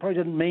 It probably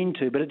didn't mean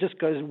to, but it just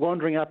goes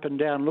wandering up and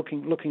down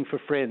looking for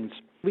friends.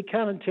 We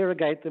can't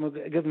interrogate them or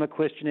give them a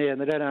questionnaire,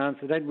 and they don't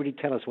answer. They don't really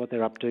tell us what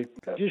they're up to.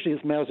 Usually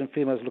it's males and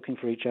females looking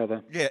for each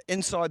other. Yeah,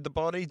 inside the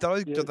body,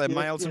 though? Do the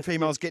males and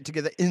females get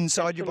together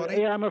inside your body?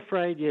 Yeah, I'm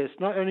afraid, yes.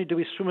 Not only do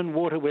we swim in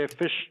water where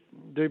fish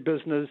do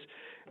business,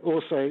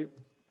 also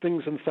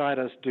things inside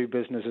us do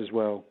business as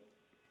well.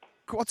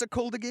 What's it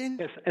called again?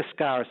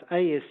 Ascaris,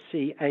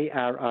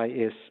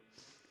 Ascaris.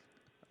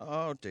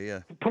 Oh,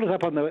 dear. Pull it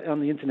up on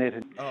the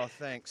internet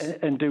thanks.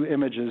 And do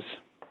images.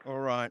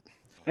 All right.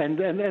 And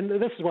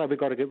this is why we've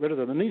got to get rid of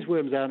them. And these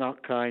worms are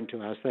not kind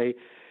to us. They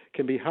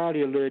can be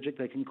highly allergic.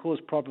 They can cause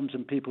problems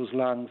in people's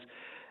lungs.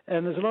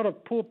 And there's a lot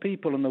of poor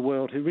people in the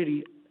world who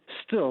really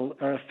still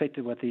are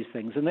affected with these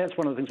things. And that's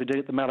one of the things we do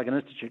at the Mulligan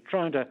Institute,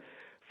 trying to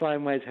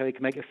find ways how we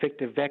can make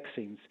effective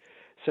vaccines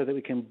so that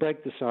we can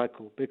break the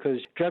cycle. Because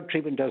drug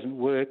treatment doesn't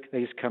work.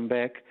 They just come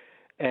back.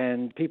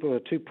 And people are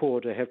too poor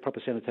to have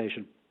proper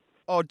sanitation.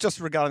 Oh, just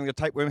regarding the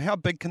tapeworm, how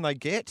big can they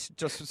get?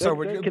 They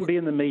can be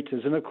in the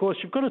meters. And, of course,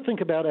 you've got to think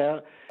about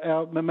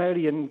our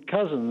mammalian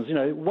cousins,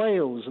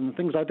 whales and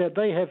things like that.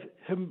 They have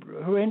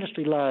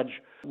horrendously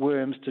large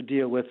worms to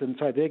deal with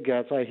inside their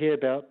guts. I hear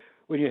about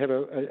when you have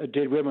a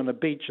dead worm on the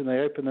beach and they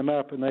open them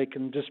up and they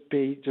can just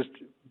be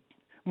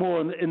more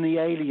in the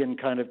alien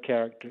kind of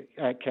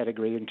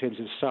category in terms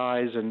of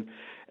size and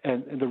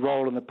the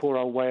role in the poor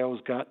old whale's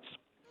guts.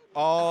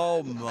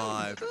 Oh,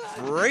 my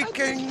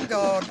freaking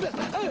God.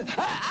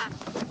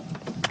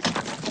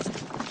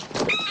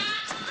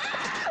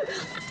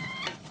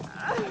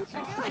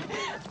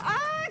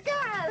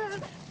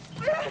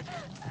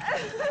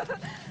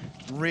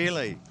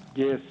 Really?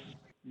 Yes.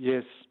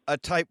 A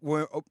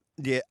tapeworm. Oh,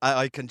 yeah,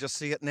 I can just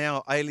see it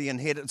now. Alien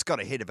head. It's got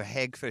a head of a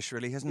hagfish,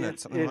 really, hasn't it?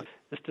 Something like.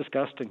 It's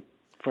disgusting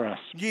for us.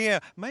 Yeah,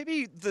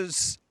 maybe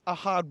there's a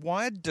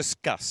hardwired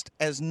disgust,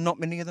 as not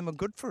many of them are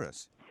good for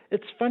us.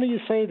 It's funny you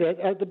say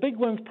that. The big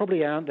ones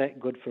probably aren't that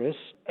good for us,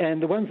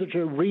 and the ones that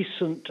are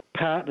recent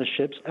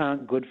partnerships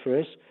aren't good for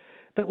us.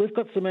 But we've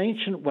got some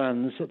ancient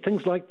ones,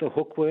 things like the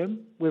hookworm.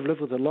 We've lived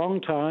with a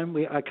long time.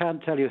 I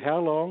can't tell you how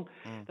long.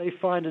 They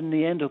find a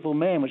Neanderthal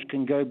man, which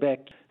can go back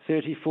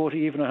 30, 40,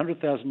 even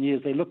 100,000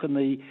 years. They look in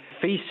the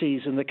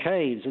feces in the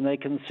caves, and they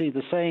can see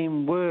the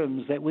same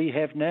worms that we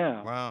have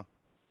now. Wow.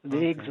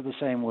 The eggs are the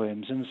same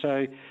worms. And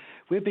so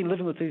we've been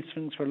living with these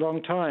things for a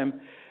long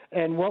time.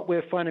 And what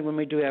we're finding when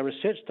we do our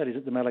research studies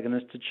at the Mulligan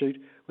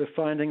Institute, we're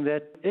finding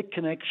that it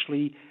can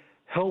actually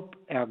help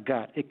our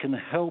gut. It can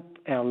help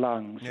our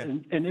lungs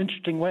in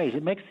interesting ways.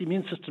 It makes the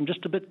immune system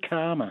just a bit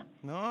calmer.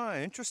 No,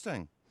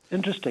 interesting.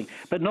 Interesting.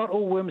 But not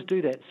all worms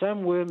do that.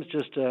 Some worms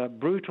just are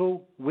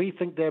brutal. We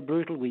think they're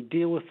brutal. We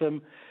deal with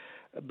them.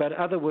 But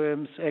other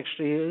worms,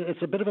 actually,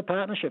 it's a bit of a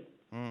partnership.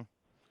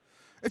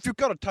 If you've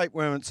got a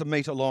tapeworm, it's a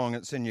metre long,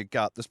 it's in your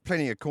gut. There's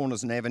plenty of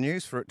corners and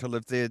avenues for it to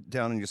live there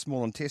down in your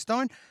small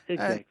intestine.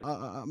 Exactly.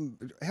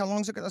 How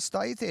long is it going to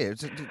stay there?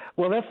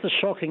 Well, that's the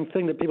shocking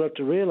thing that people have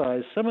to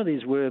realise. Some of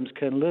these worms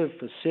can live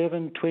for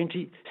 7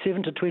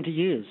 to 20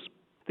 years.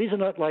 These are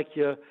not like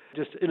you're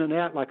just in and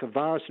out like a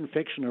virus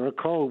infection or a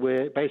cold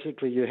where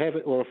basically you have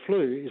it, or a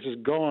flu is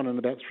just gone in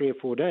about 3 or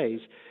 4 days.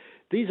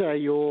 These are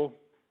your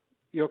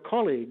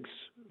colleagues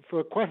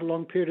for quite a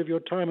long period of your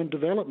time in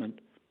development.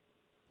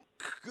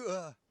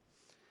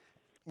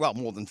 Well,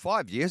 more than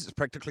 5 years. It's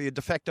practically a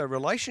de facto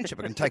relationship.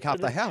 It can take half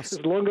the house.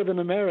 It's longer than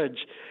a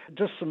marriage.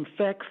 Just some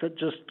facts that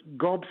just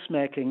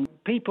gobsmacking.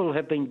 People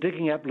have been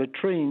digging up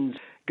latrines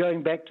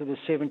going back to the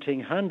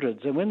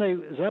 1700s. And when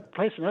there's a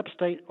place in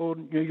upstate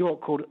New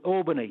York called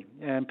Albany,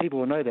 and people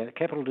will know that,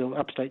 capital of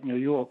upstate New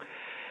York,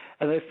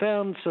 and they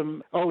found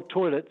some old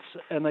toilets,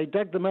 and they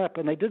dug them up,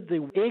 and they did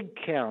the egg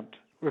count,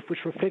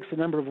 which reflects the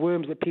number of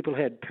worms that people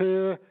had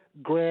per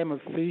gram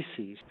of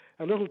feces.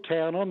 A little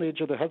town on the edge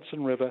of the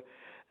Hudson River,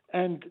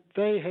 and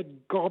they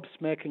had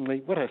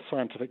gobsmackingly, what a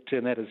scientific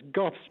term that is,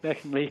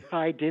 gobsmackingly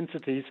high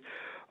densities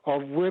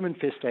of worm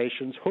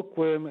infestations,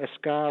 hookworm,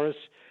 ascaris,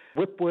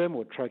 whipworm,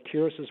 or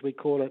trichuris as we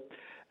call it,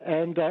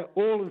 and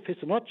all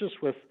infested not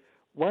just with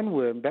one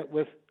worm, but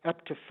with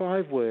up to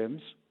 5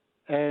 worms,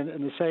 and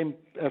in the same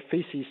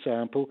feces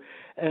sample,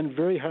 and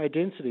very high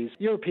densities.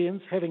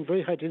 Europeans having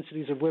very high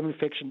densities of worm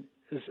infection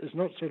is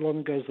not so long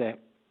ago as that.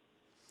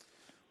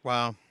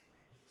 Wow.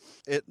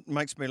 It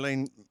makes me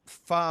lean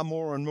far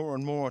more and more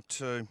and more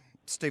to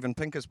Steven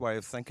Pinker's way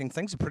of thinking.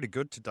 Things are pretty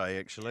good today,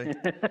 actually.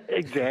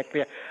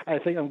 Exactly. I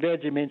think I'm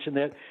glad you mentioned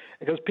that,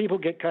 because people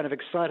get kind of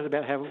excited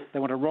about how they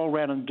want to roll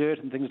around in dirt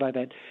and things like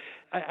that.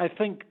 I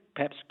think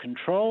perhaps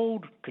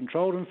controlled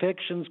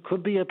infections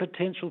could be a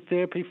potential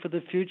therapy for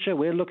the future.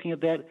 We're looking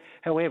at that.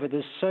 However,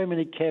 there's so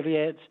many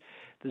caveats.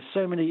 There's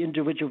so many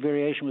individual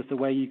variation with the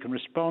way you can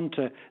respond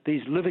to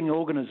these living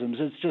organisms.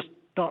 It's just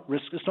not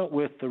risk. It's not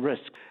worth the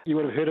risk. You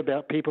would have heard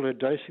about people who are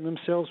dosing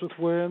themselves with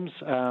worms,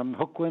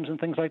 hookworms and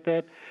things like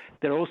that.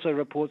 There are also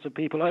reports of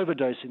people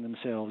overdosing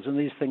themselves, and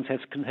these things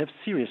can have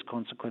serious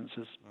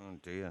consequences. Oh,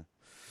 dear.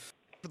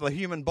 The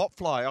human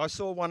botfly, I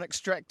saw one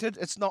extracted.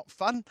 It's not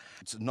fun.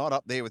 It's not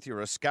up there with your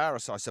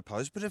ascaris, I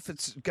suppose, but if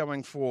it's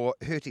going for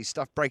hurty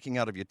stuff breaking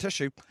out of your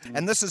tissue,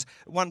 and this is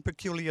one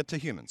peculiar to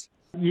humans.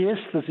 Yes,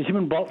 there's a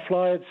human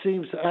botfly, it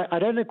seems. I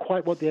don't know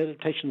quite what the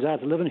adaptations are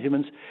to live in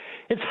humans.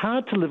 It's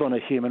hard to live on a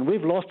human.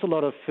 We've lost a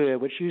lot of fur,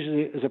 which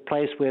usually is a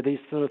place where these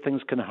sort of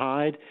things can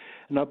hide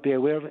and not be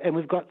aware of. And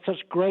we've got such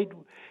great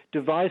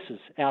devices,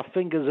 our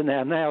fingers and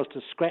our nails,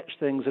 to scratch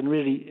things and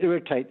really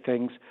irritate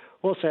things.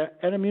 Also,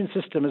 an immune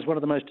system is one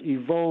of the most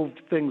evolved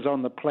things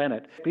on the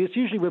planet. Because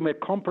usually when we're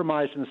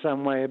compromised in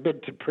some way, a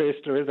bit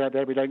depressed or anything like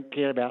that, we don't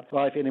care about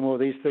life anymore,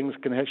 these things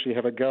can actually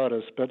have a go at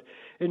us. But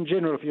in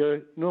general, if you're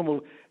a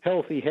normal,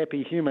 healthy,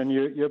 happy human,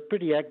 you're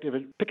pretty active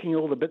at picking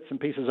all the bits and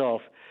pieces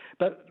off.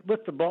 But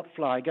with the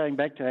botfly, going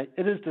back to it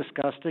is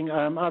disgusting.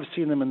 I've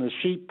seen them in the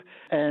sheep,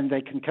 and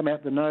they can come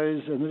out the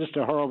nose, and they're just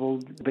a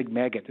horrible big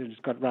maggot. It's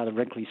got rather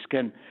wrinkly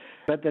skin.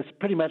 But that's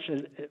pretty much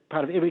a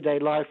part of everyday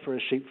life for a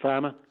sheep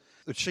farmer.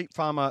 The sheep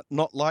farmer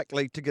not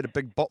likely to get a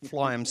big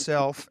botfly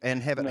himself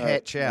and have it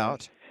hatch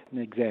out.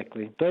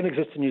 Exactly. Don't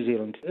exist in New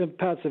Zealand. In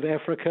parts of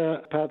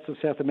Africa, parts of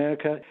South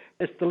America,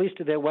 it's the least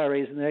of their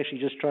worries, and they're actually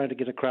just trying to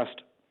get a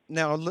crust.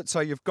 Now, let's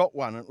say you've got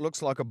one, it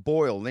looks like a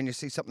boil, then you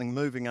see something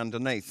moving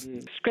underneath.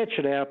 Scratch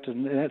it out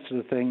and that sort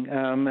of thing,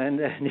 and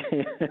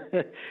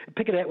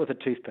pick it out with a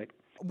toothpick.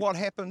 What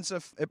happens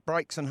if it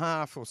breaks in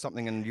half or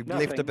something and you've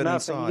left a bit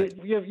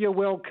inside? You're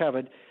well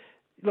covered.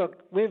 Look,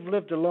 we've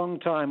lived a long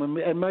time,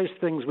 and most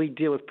things we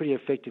deal with pretty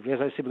effectively. As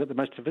I said, we've got the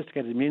most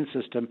sophisticated immune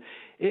system.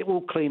 It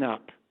will clean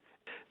up.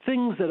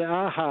 Things that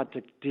are hard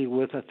to deal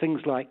with are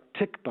things like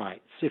tick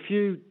bites. If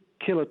you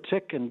kill a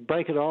tick and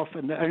break it off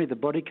and only the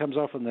body comes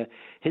off and the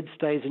head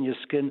stays in your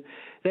skin,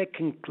 that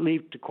can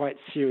lead to quite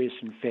serious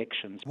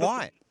infections.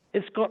 Why?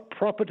 It's got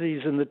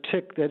properties in the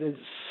tick that it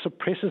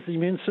suppresses the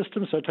immune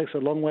system, so it takes a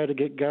long way to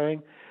get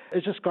going.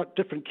 It's just got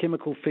different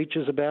chemical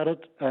features about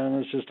it, and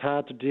it's just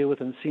hard to deal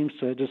with, and it seems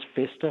to just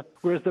fester.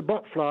 Whereas the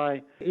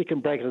botfly, you can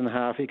break it in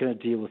half, you can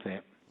deal with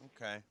that.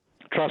 Okay.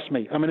 Trust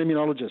me, I'm an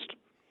immunologist.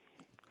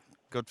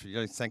 Good for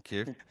you, thank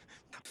you.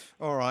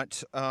 All right,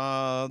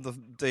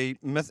 the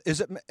myth, is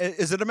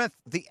it a myth?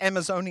 The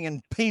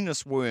Amazonian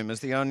penis worm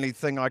is the only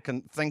thing I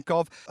can think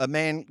of. A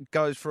man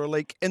goes for a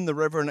leak in the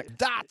river and it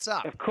darts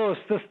up. Of course,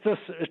 this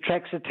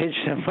attracts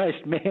attention of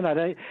most men.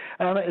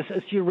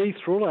 It's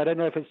urethral. I don't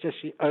know if it's just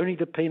only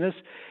the penis.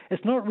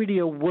 It's not really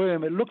a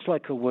worm. It looks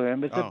like a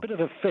worm. It's a bit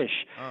of a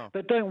fish.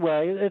 But don't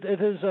worry, it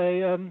is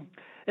a...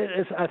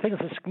 I think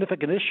it's a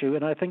significant issue,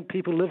 and I think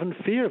people live in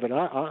fear of it.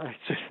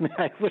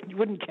 I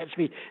wouldn't catch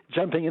me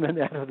jumping in and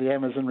out of the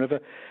Amazon River,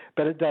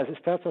 but it does. It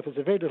starts off as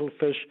a very little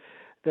fish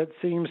that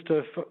seems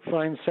to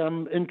find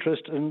some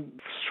interest in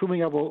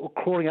swimming up or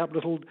crawling up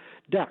little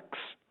ducks.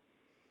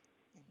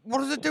 What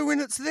does it do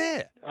when it's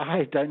there?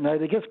 I don't know.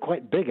 It gets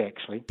quite big,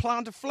 actually.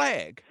 Plant a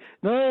flag?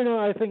 No.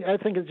 I think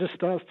it just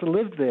starts to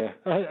live there.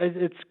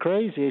 It's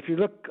crazy. If you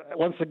look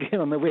once again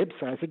on the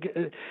website,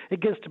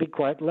 it gets to be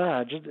quite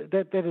large.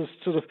 That is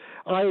sort of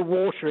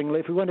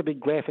eye-wateringly. If we want to be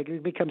graphic,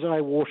 it becomes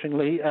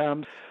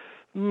eye-wateringly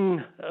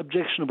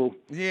objectionable.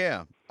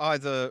 Yeah,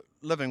 either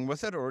living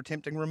with it or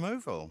attempting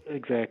removal.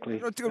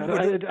 Exactly. I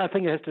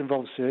think it has to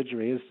involve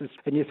surgery.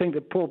 And you think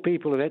that poor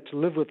people who had to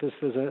live with this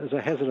as a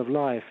hazard of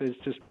life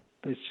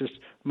it's just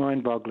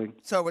mind-boggling.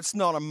 So it's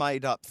not a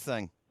made-up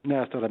thing?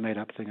 No, it's not a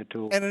made-up thing at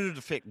all. And it'd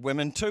affect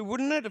women too,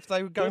 wouldn't it, if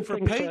they were going for a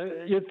pee?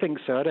 So. You'd think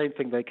so. I don't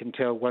think they can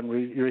tell one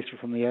urethra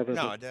from the other.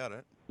 No, I doubt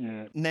it.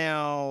 Yeah.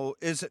 Now,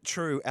 is it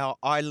true our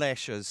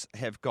eyelashes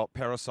have got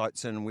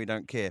parasites in and we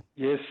don't care?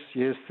 Yes.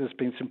 There's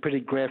been some pretty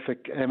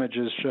graphic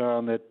images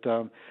showing that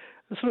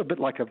it's sort of a bit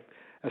like a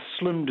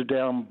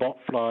slimmed-down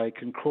botfly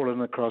can crawl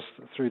in across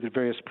through the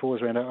various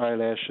pores around our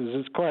eyelashes.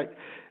 It's quite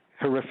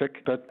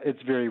horrific, but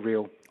it's very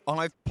real.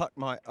 I've plucked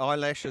my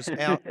eyelashes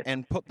out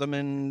and put them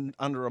in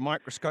under a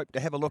microscope to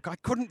have a look. I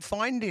couldn't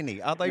find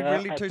any. Are they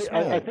really too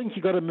small? I think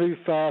you've got to move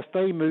fast.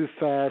 They move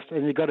fast,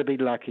 and you've got to be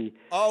lucky.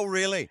 Oh,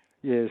 really?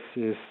 Yes.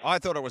 I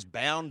thought I was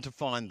bound to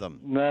find them.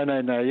 No.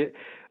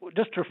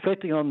 Just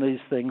reflecting on these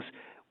things,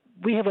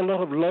 we have a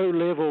lot of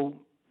low-level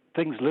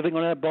things living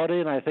on our body,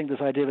 and I think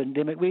this idea of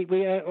endemic,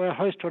 we are a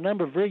host to a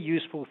number of very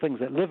useful things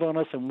that live on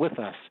us and with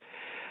us.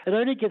 It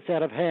only gets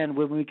out of hand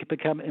when we can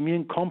become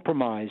immune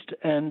compromised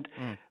and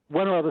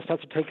one or other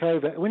starts to take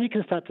over. When you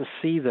can start to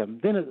see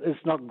them, then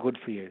it's not good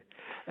for you.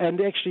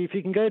 And actually, if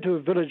you can go to a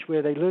village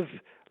where they live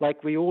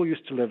like we all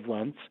used to live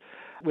once,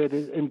 where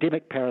there's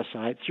endemic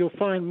parasites, you'll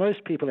find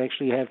most people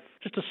actually have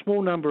just a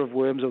small number of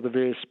worms of the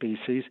various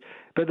species,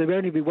 but there will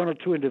only be one or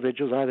two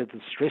individuals, either the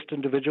stressed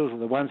individuals or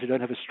the ones who don't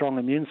have a strong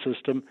immune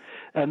system,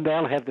 and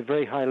they'll have the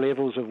very high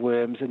levels of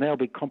worms, and they'll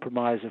be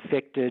compromised,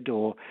 affected,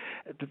 or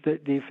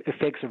the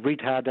effects of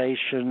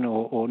retardation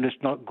or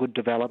just not good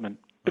development.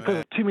 Because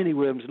of too many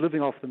worms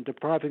living off them,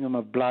 depriving them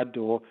of blood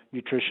or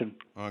nutrition.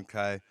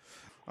 Okay.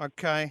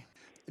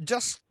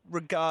 Just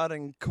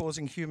regarding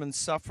causing human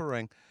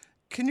suffering,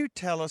 can you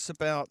tell us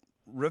about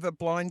river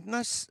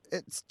blindness?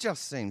 It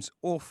just seems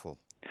awful.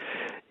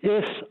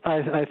 Yes,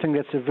 I think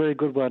that's a very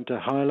good one to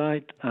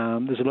highlight.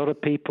 There's a lot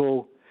of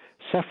people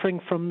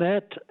suffering from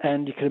that,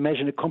 and you can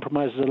imagine it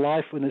compromises a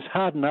life when it's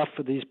hard enough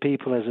for these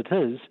people as it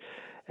is,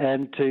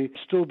 and to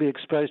still be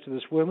exposed to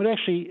this worm.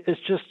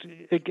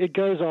 It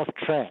goes off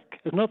track.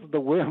 It's not that the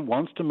worm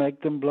wants to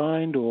make them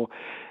blind, or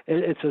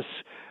it's a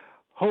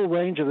whole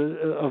range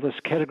of this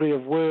category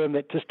of worm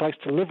that just likes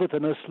to live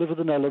within us, live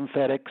within our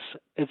lymphatics.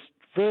 It's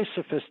very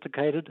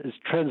sophisticated. It's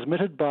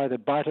transmitted by the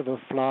bite of a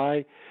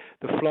fly.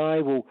 The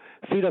fly will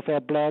feed off our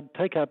blood,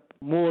 take up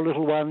more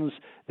little ones,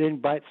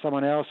 then bite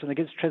someone else, and it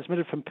gets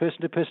transmitted from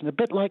person to person, a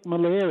bit like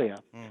malaria.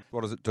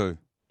 What does it do?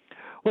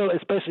 Well,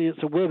 it's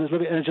a worm that's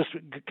living, and it just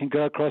can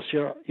go across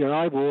your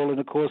eyeball, and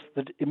of course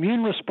the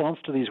immune response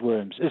to these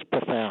worms is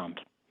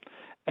profound.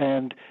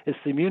 And it's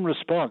the immune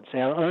response,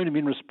 our own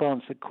immune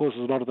response, that causes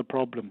a lot of the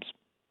problems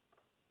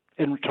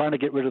in trying to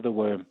get rid of the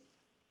worm.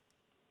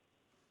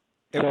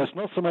 So it's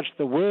not so much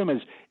the worm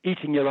is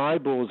eating your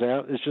eyeballs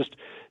out, it's just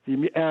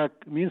our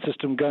immune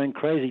system going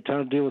crazy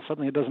trying to deal with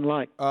something it doesn't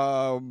like.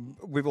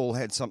 We've all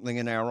had something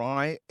in our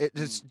eye. It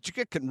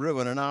can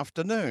ruin an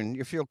afternoon.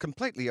 You feel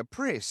completely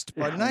oppressed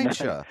by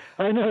nature.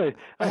 I know.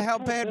 How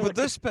bad would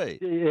this be?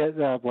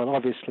 Yeah, well,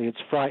 obviously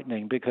it's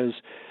frightening because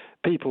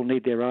people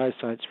need their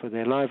eyesights for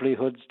their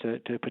livelihoods to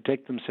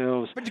protect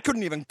themselves. But you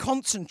couldn't even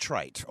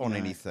concentrate on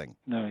anything.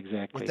 No,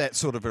 exactly. With that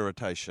sort of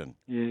irritation.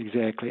 Yeah,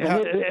 exactly.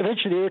 And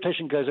eventually the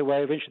irritation goes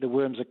away, eventually the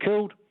worms are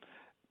killed,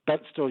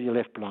 but still you're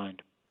left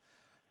blind.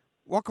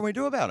 What can we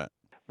do about it?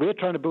 We're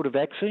trying to build a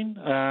vaccine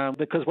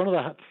because one of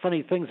the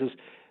funny things is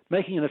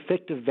making an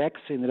effective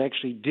vaccine that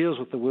actually deals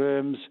with the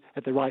worms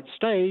at the right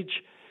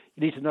stage.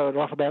 You need to know a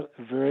lot about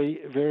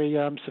very, very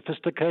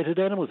sophisticated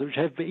animals which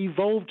have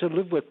evolved to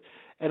live with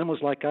animals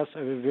like us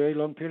over a very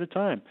long period of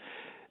time.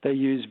 They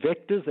use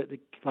vectors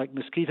like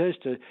mosquitoes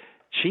to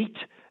cheat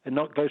and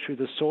not go through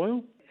the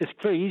soil. It's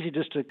very easy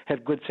just to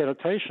have good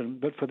sanitation,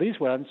 but for these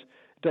ones,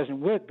 it doesn't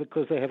work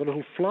because they have a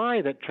little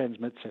fly that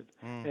transmits it.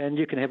 And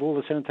you can have all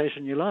the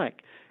sanitation you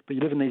like, but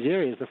you live in these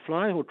areas, the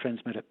fly will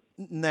transmit it.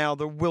 Now,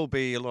 there will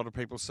be a lot of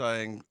people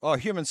saying, oh,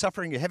 human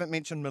suffering, you haven't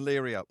mentioned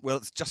malaria. Well,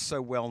 it's just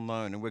so well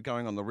known, and we're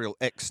going on the real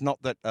X.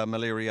 Not that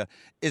malaria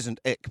isn't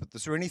ick, but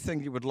is there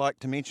anything you would like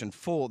to mention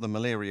for the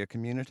malaria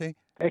community?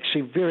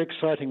 Actually, very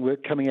exciting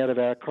work coming out of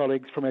our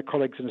colleagues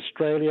in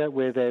Australia,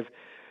 where they've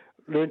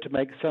learned to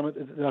make some,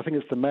 I think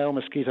it's the male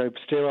mosquito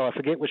sterile, I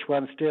forget which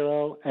one,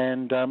 sterile,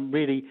 and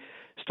really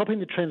stopping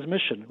the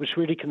transmission, which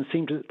really can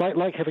seem to,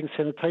 like having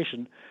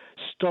sanitation,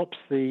 stops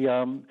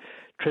the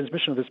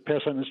transmission of this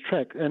parasite in its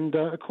tract. And,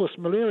 of course,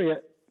 malaria,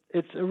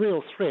 it's a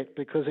real threat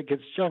because it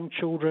gets young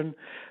children,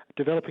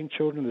 developing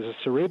children. There's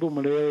a cerebral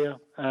malaria,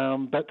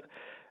 but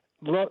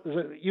there's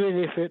a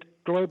UN effort,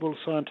 global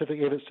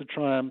scientific efforts to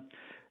try and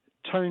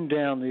tone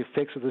down the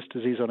effects of this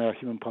disease on our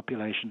human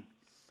population.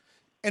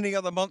 Any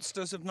other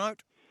monsters of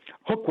note?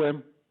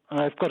 Hookworm.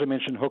 I've got to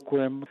mention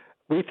hookworm.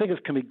 We think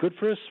it can be good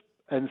for us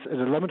and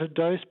in a limited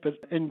dose, but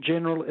in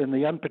general, in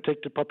the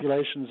unprotected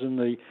populations in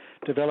the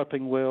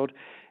developing world,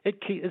 it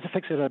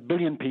affects about 1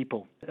 billion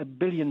people. 1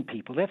 billion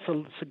people. That's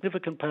a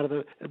significant part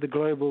of the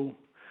global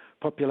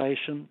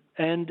population.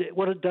 And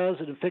what it does,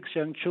 it affects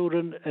young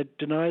children. It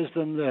denies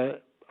them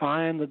the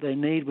iron that they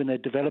need when they're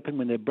developing,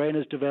 when their brain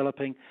is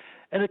developing.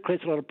 And it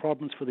creates a lot of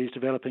problems for these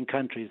developing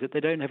countries, that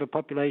they don't have a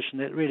population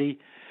that really,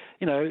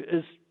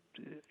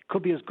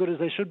 could be as good as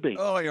they should be.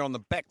 Oh, you're on the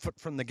back foot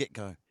from the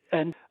get-go.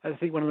 And I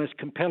think one of the most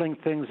compelling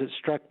things that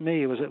struck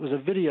me was it was a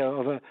video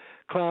of a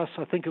class,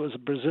 I think it was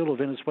Brazil or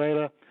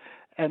Venezuela,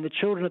 and the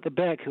children at the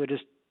back who were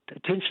just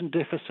attention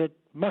deficit,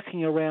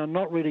 mucking around,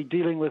 not really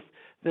dealing with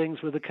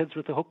things with the kids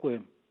with the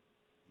hookworm.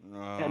 Oh.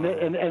 And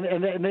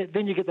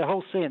then you get the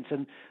whole sense.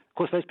 And, of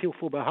course, those people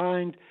fall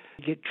behind,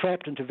 you get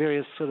trapped into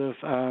various sort of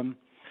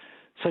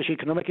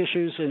socioeconomic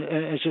issues, and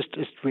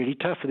it's really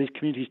tough for these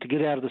communities to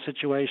get out of the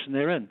situation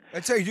they're in.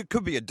 I'd say it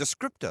could be a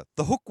descriptor,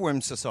 the Hookworm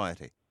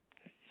Society.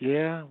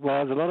 Yeah,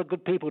 well, there's a lot of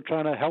good people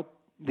trying to help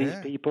these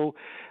people,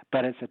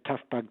 but it's a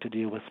tough bug to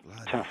deal with.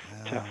 Tough.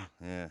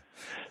 Yeah.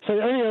 So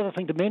the only other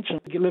thing to mention,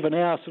 you live in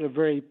our sort of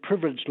very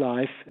privileged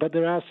life, but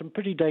there are some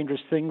pretty dangerous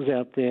things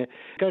out there.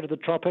 Go to the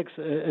tropics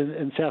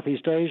in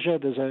Southeast Asia,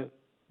 there's a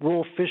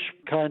raw fish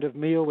kind of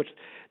meal, which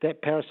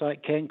that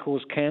parasite can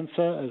cause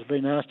cancer, a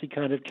very nasty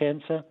kind of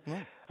cancer.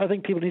 Yeah. I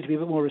think people need to be a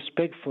bit more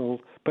respectful,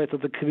 both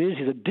of the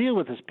communities that deal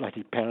with these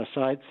bloody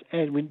parasites,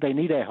 and when they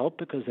need our help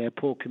because they're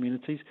poor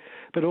communities,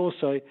 but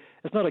also,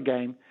 it's not a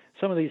game.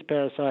 Some of these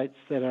parasites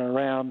that are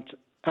around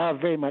are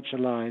very much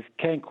alive,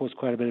 can cause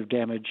quite a bit of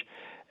damage,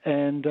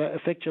 and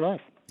affect your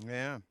life.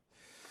 Yeah.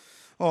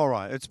 All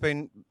right. It's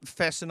been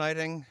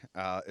fascinating.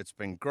 It's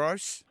been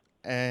gross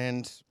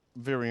and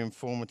very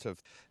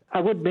informative. I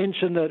would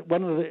mention that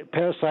one of the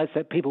parasites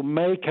that people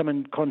may come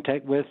in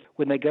contact with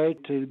when they go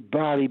to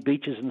Bali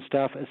beaches and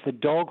stuff is the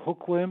dog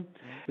hookworm.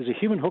 There's a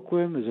human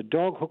hookworm, there's a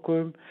dog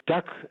hookworm,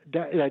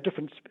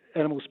 different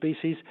animal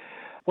species.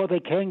 What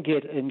they can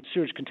get in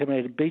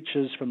sewage-contaminated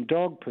beaches from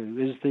dog poo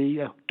is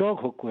the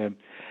dog hookworm.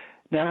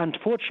 Now,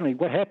 unfortunately,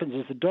 what happens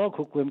is the dog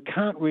hookworm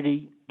can't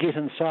really get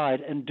inside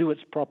and do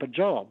its proper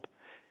job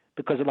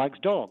because it likes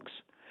dogs.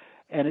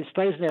 And it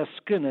stays in our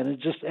skin, and it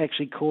just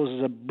actually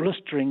causes a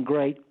blistering,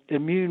 great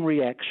immune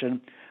reaction,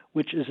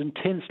 which is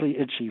intensely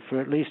itchy for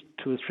at least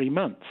 2 or 3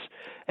 months,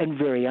 and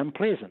very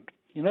unpleasant.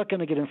 You're not going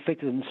to get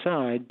infected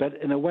inside, but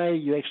in a way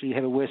you actually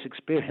have a worse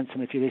experience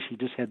than if you actually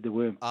just had the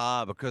worm.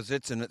 Because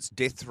it's in its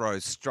death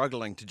throes,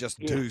 struggling to just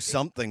do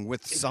something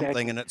with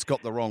something, and it's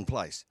got the wrong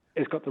place.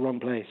 It's got the wrong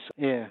place,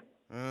 yeah.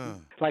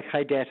 Like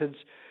hydatids.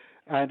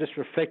 Just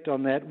reflect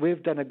on that.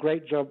 We've done a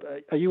great job.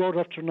 Are you old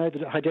enough to know the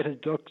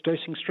hydatid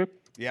dosing strip?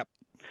 Yep.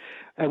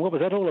 And what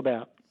was that all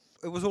about?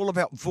 It was all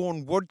about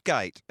Vaughan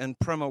Woodgate in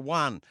Prima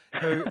 1,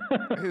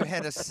 who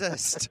had a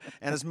cyst,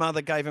 and his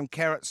mother gave him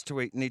carrots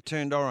to eat, and he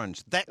turned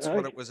orange. That's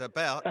what it was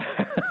about.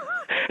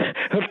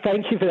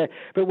 Thank you for that.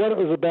 But what it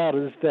was about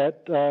is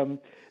that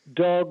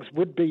dogs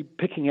would be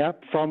picking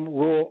up from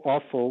raw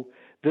offal.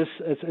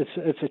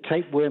 It's a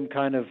tapeworm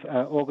kind of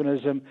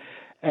organism.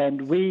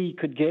 And we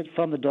could get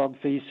from the dog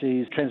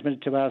feces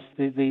transmitted to us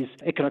these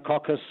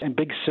echinococcus and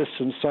big cysts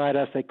inside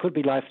us. They could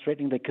be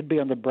life-threatening. They could be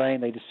on the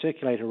brain. They just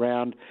circulate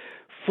around,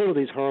 full of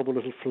these horrible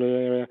little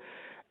filariae.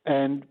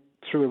 And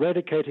through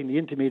eradicating the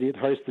intermediate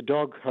host, the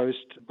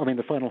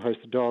final host,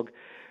 the dog,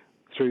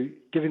 through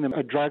giving them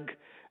a drug,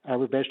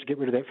 we've managed to get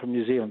rid of that from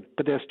New Zealand.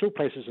 But there are still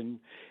places in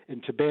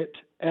Tibet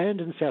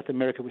and in South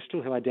America we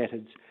still have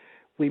hydatids.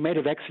 We made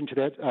a vaccine to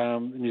that,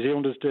 the New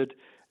Zealanders did,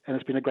 and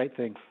it's been a great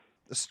thing.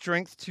 The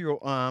strength to your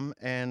arm,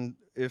 and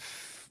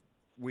if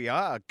we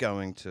are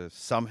going to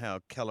somehow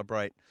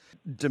calibrate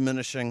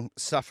diminishing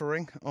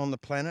suffering on the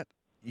planet,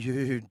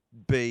 you'd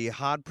be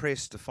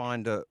hard-pressed to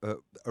find a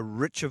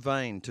richer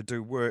vein to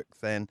do work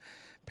than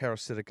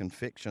parasitic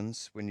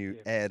infections when you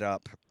add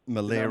up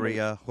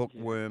malaria,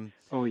 hookworm.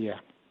 Oh, yeah.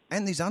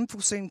 And these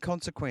unforeseen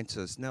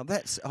consequences. Now,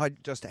 I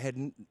just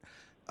had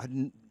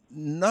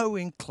no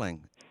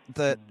inkling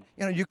that,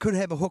 You could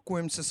have a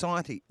hookworm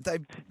society. They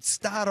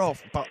start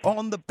off but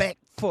on the back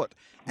foot,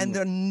 and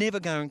they're never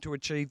going to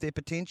achieve their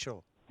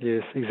potential.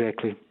 Yes,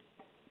 exactly.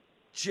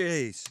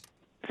 Jeez.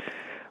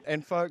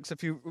 And folks,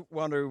 if you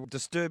want to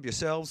disturb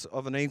yourselves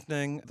of an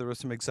evening, there are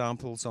some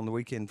examples on the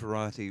Weekend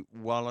Variety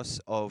Wallace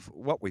of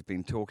what we've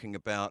been talking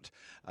about.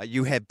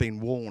 You have been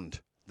warned.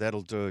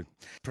 That'll do.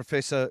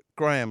 Professor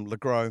Graham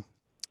LeGros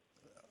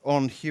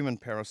on human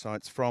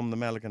parasites from the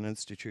Milligan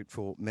Institute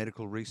for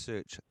Medical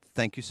Research.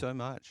 Thank you so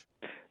much.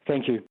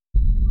 Thank you.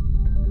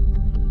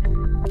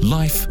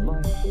 Life,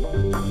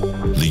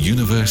 the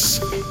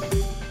universe,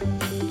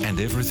 and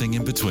everything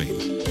in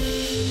between.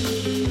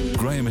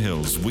 Graham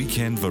Hill's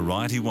Weekend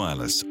Variety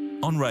Wireless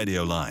on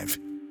Radio Live.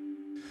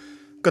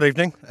 Good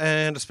evening,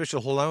 and a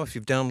special hello if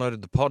you've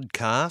downloaded the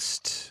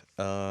podcast.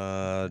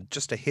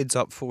 Just a heads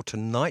up for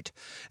tonight,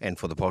 and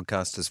for the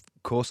podcasters,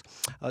 of course.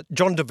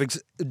 John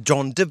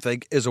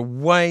Divig is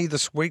away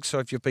this week, so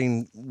if you've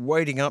been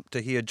waiting up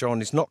to hear John,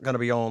 he's not going to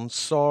be on.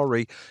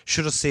 Sorry,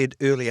 should have said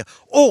earlier.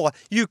 Or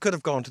you could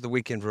have gone to the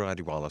Weekend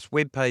Variety Wireless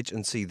webpage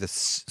and seen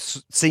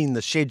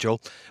the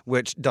schedule,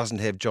 which doesn't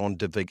have John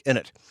Divig in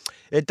it.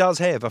 It does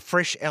have a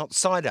fresh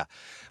outsider.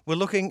 We're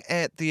looking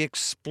at the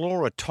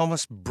explorer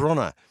Thomas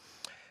Brunner.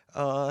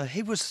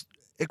 He was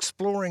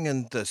exploring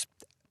in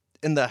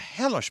the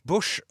hellish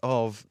bush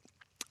of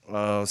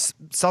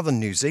southern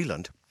New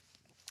Zealand.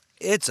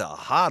 It's a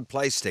hard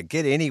place to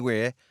get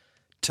anywhere,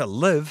 to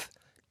live,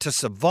 to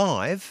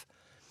survive,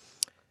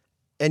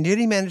 and yet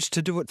he managed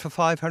to do it for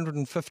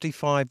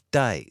 555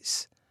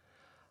 days.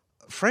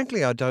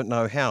 Frankly, I don't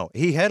know how.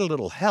 He had a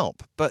little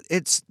help, but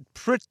it's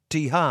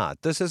pretty hard.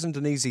 This isn't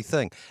an easy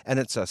thing, and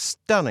it's a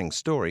stunning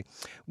story.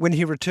 When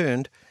he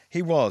returned,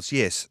 he was,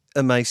 yes,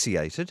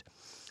 emaciated,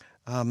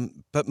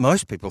 but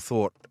most people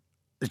thought,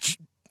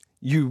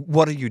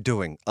 what are you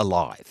doing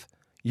alive?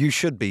 You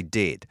should be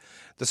dead.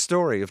 The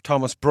story of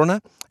Thomas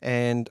Brunner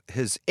and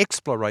his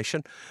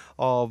exploration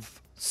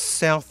of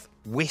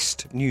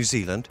southwest New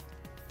Zealand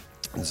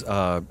is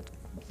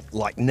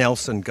like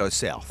Nelson go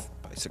south,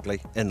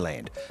 basically,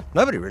 inland.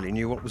 Nobody really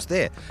knew what was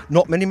there.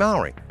 Not many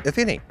Maori, if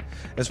any,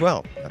 as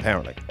well,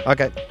 apparently.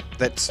 Okay,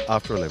 that's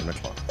after 11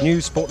 o'clock.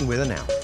 News, sport and weather now.